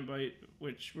CyberTimeBite,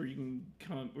 where you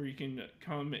can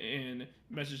come and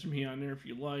message me on there if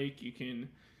you like. You can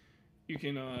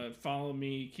follow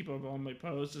me, keep up on my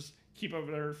posts, just keep up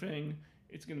with everything.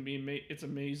 It's gonna be it's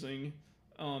amazing.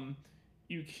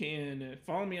 You can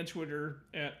follow me on Twitter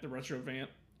at the Retrovant.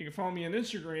 You can follow me on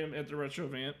Instagram at the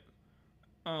Retrovant.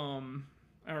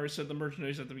 I already said the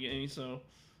merchandise at the beginning, so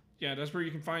yeah, that's where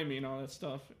you can find me and all that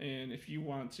stuff. And if you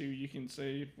want to, you can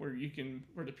say where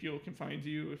the people can find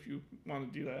you if you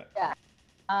want to do that. Yeah.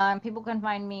 People can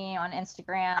find me on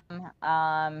Instagram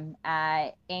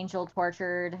at Angel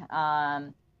Tortured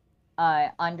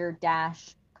under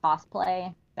dash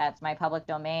cosplay. That's my public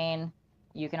domain.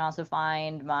 You can also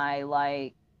find my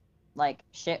like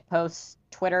shit post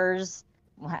Twitters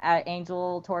at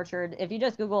Angel Tortured. If you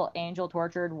just Google Angel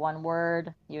Tortured, one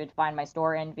word, you would find my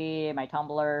store Envy, my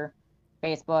Tumblr,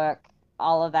 Facebook,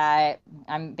 all of that.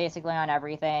 I'm basically on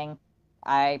everything.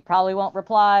 I probably won't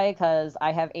reply because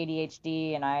I have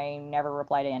ADHD and I never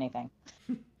reply to anything.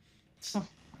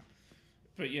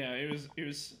 But yeah, it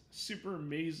was super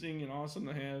amazing and awesome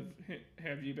to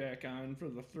have you back on for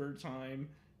the third time,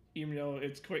 even though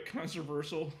it's quite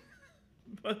controversial.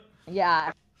 But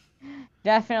yeah,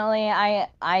 definitely.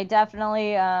 I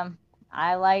definitely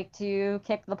I like to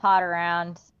kick the pot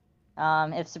around.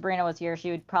 If Sabrina was here,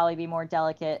 she would probably be more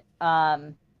delicate.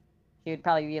 She would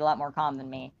probably be a lot more calm than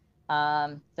me.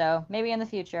 So maybe in the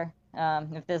future,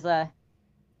 if this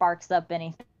sparks up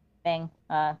anything,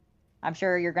 I'm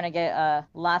sure you're gonna get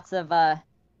lots of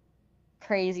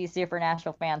crazy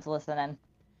Supernatural fans listening.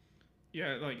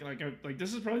 Yeah, like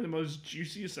this is probably the most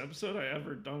juiciest episode I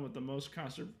ever done with the most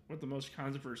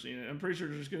controversy in it. I'm pretty sure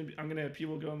I'm gonna have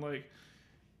people going like,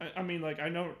 I mean, like I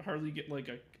don't hardly get like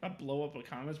a blow up of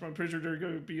comments, but I'm pretty sure they're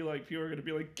gonna be like, people are gonna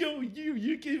be like, go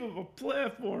you gave him a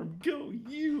platform, go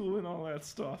you, and all that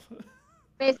stuff.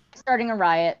 Basically starting a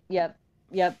riot. Yep,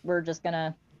 we're just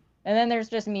gonna, and then there's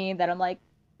just me that I'm like,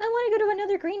 I want to go to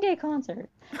another Green Day concert.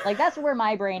 Like that's where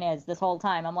my brain is this whole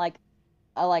time. I'm like,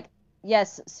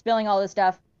 yes, spilling all this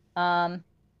stuff.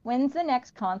 When's the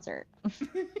next concert?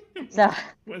 So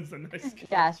when's the next concert?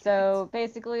 Yeah, so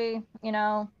basically,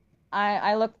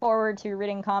 I look forward to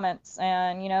reading comments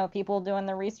and, people doing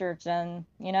the research and,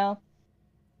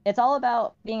 it's all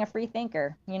about being a free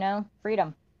thinker,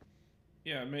 freedom.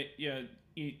 Yeah, man,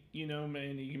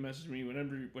 man, you can message me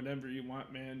whenever you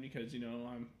want, man, because,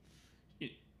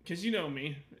 because you know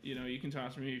me, you can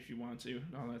talk to me if you want to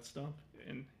and all that stuff,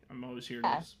 and I'm always here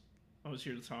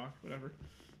to talk, whatever.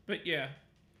 But yeah,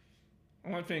 I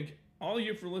want to thank all of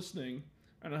you for listening,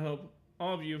 and I hope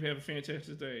all of you have a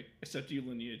fantastic day, except you,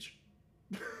 Lineage.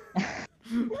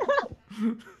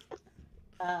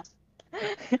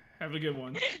 Have a good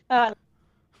one. Bye.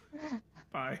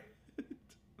 Bye.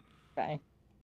 Bye.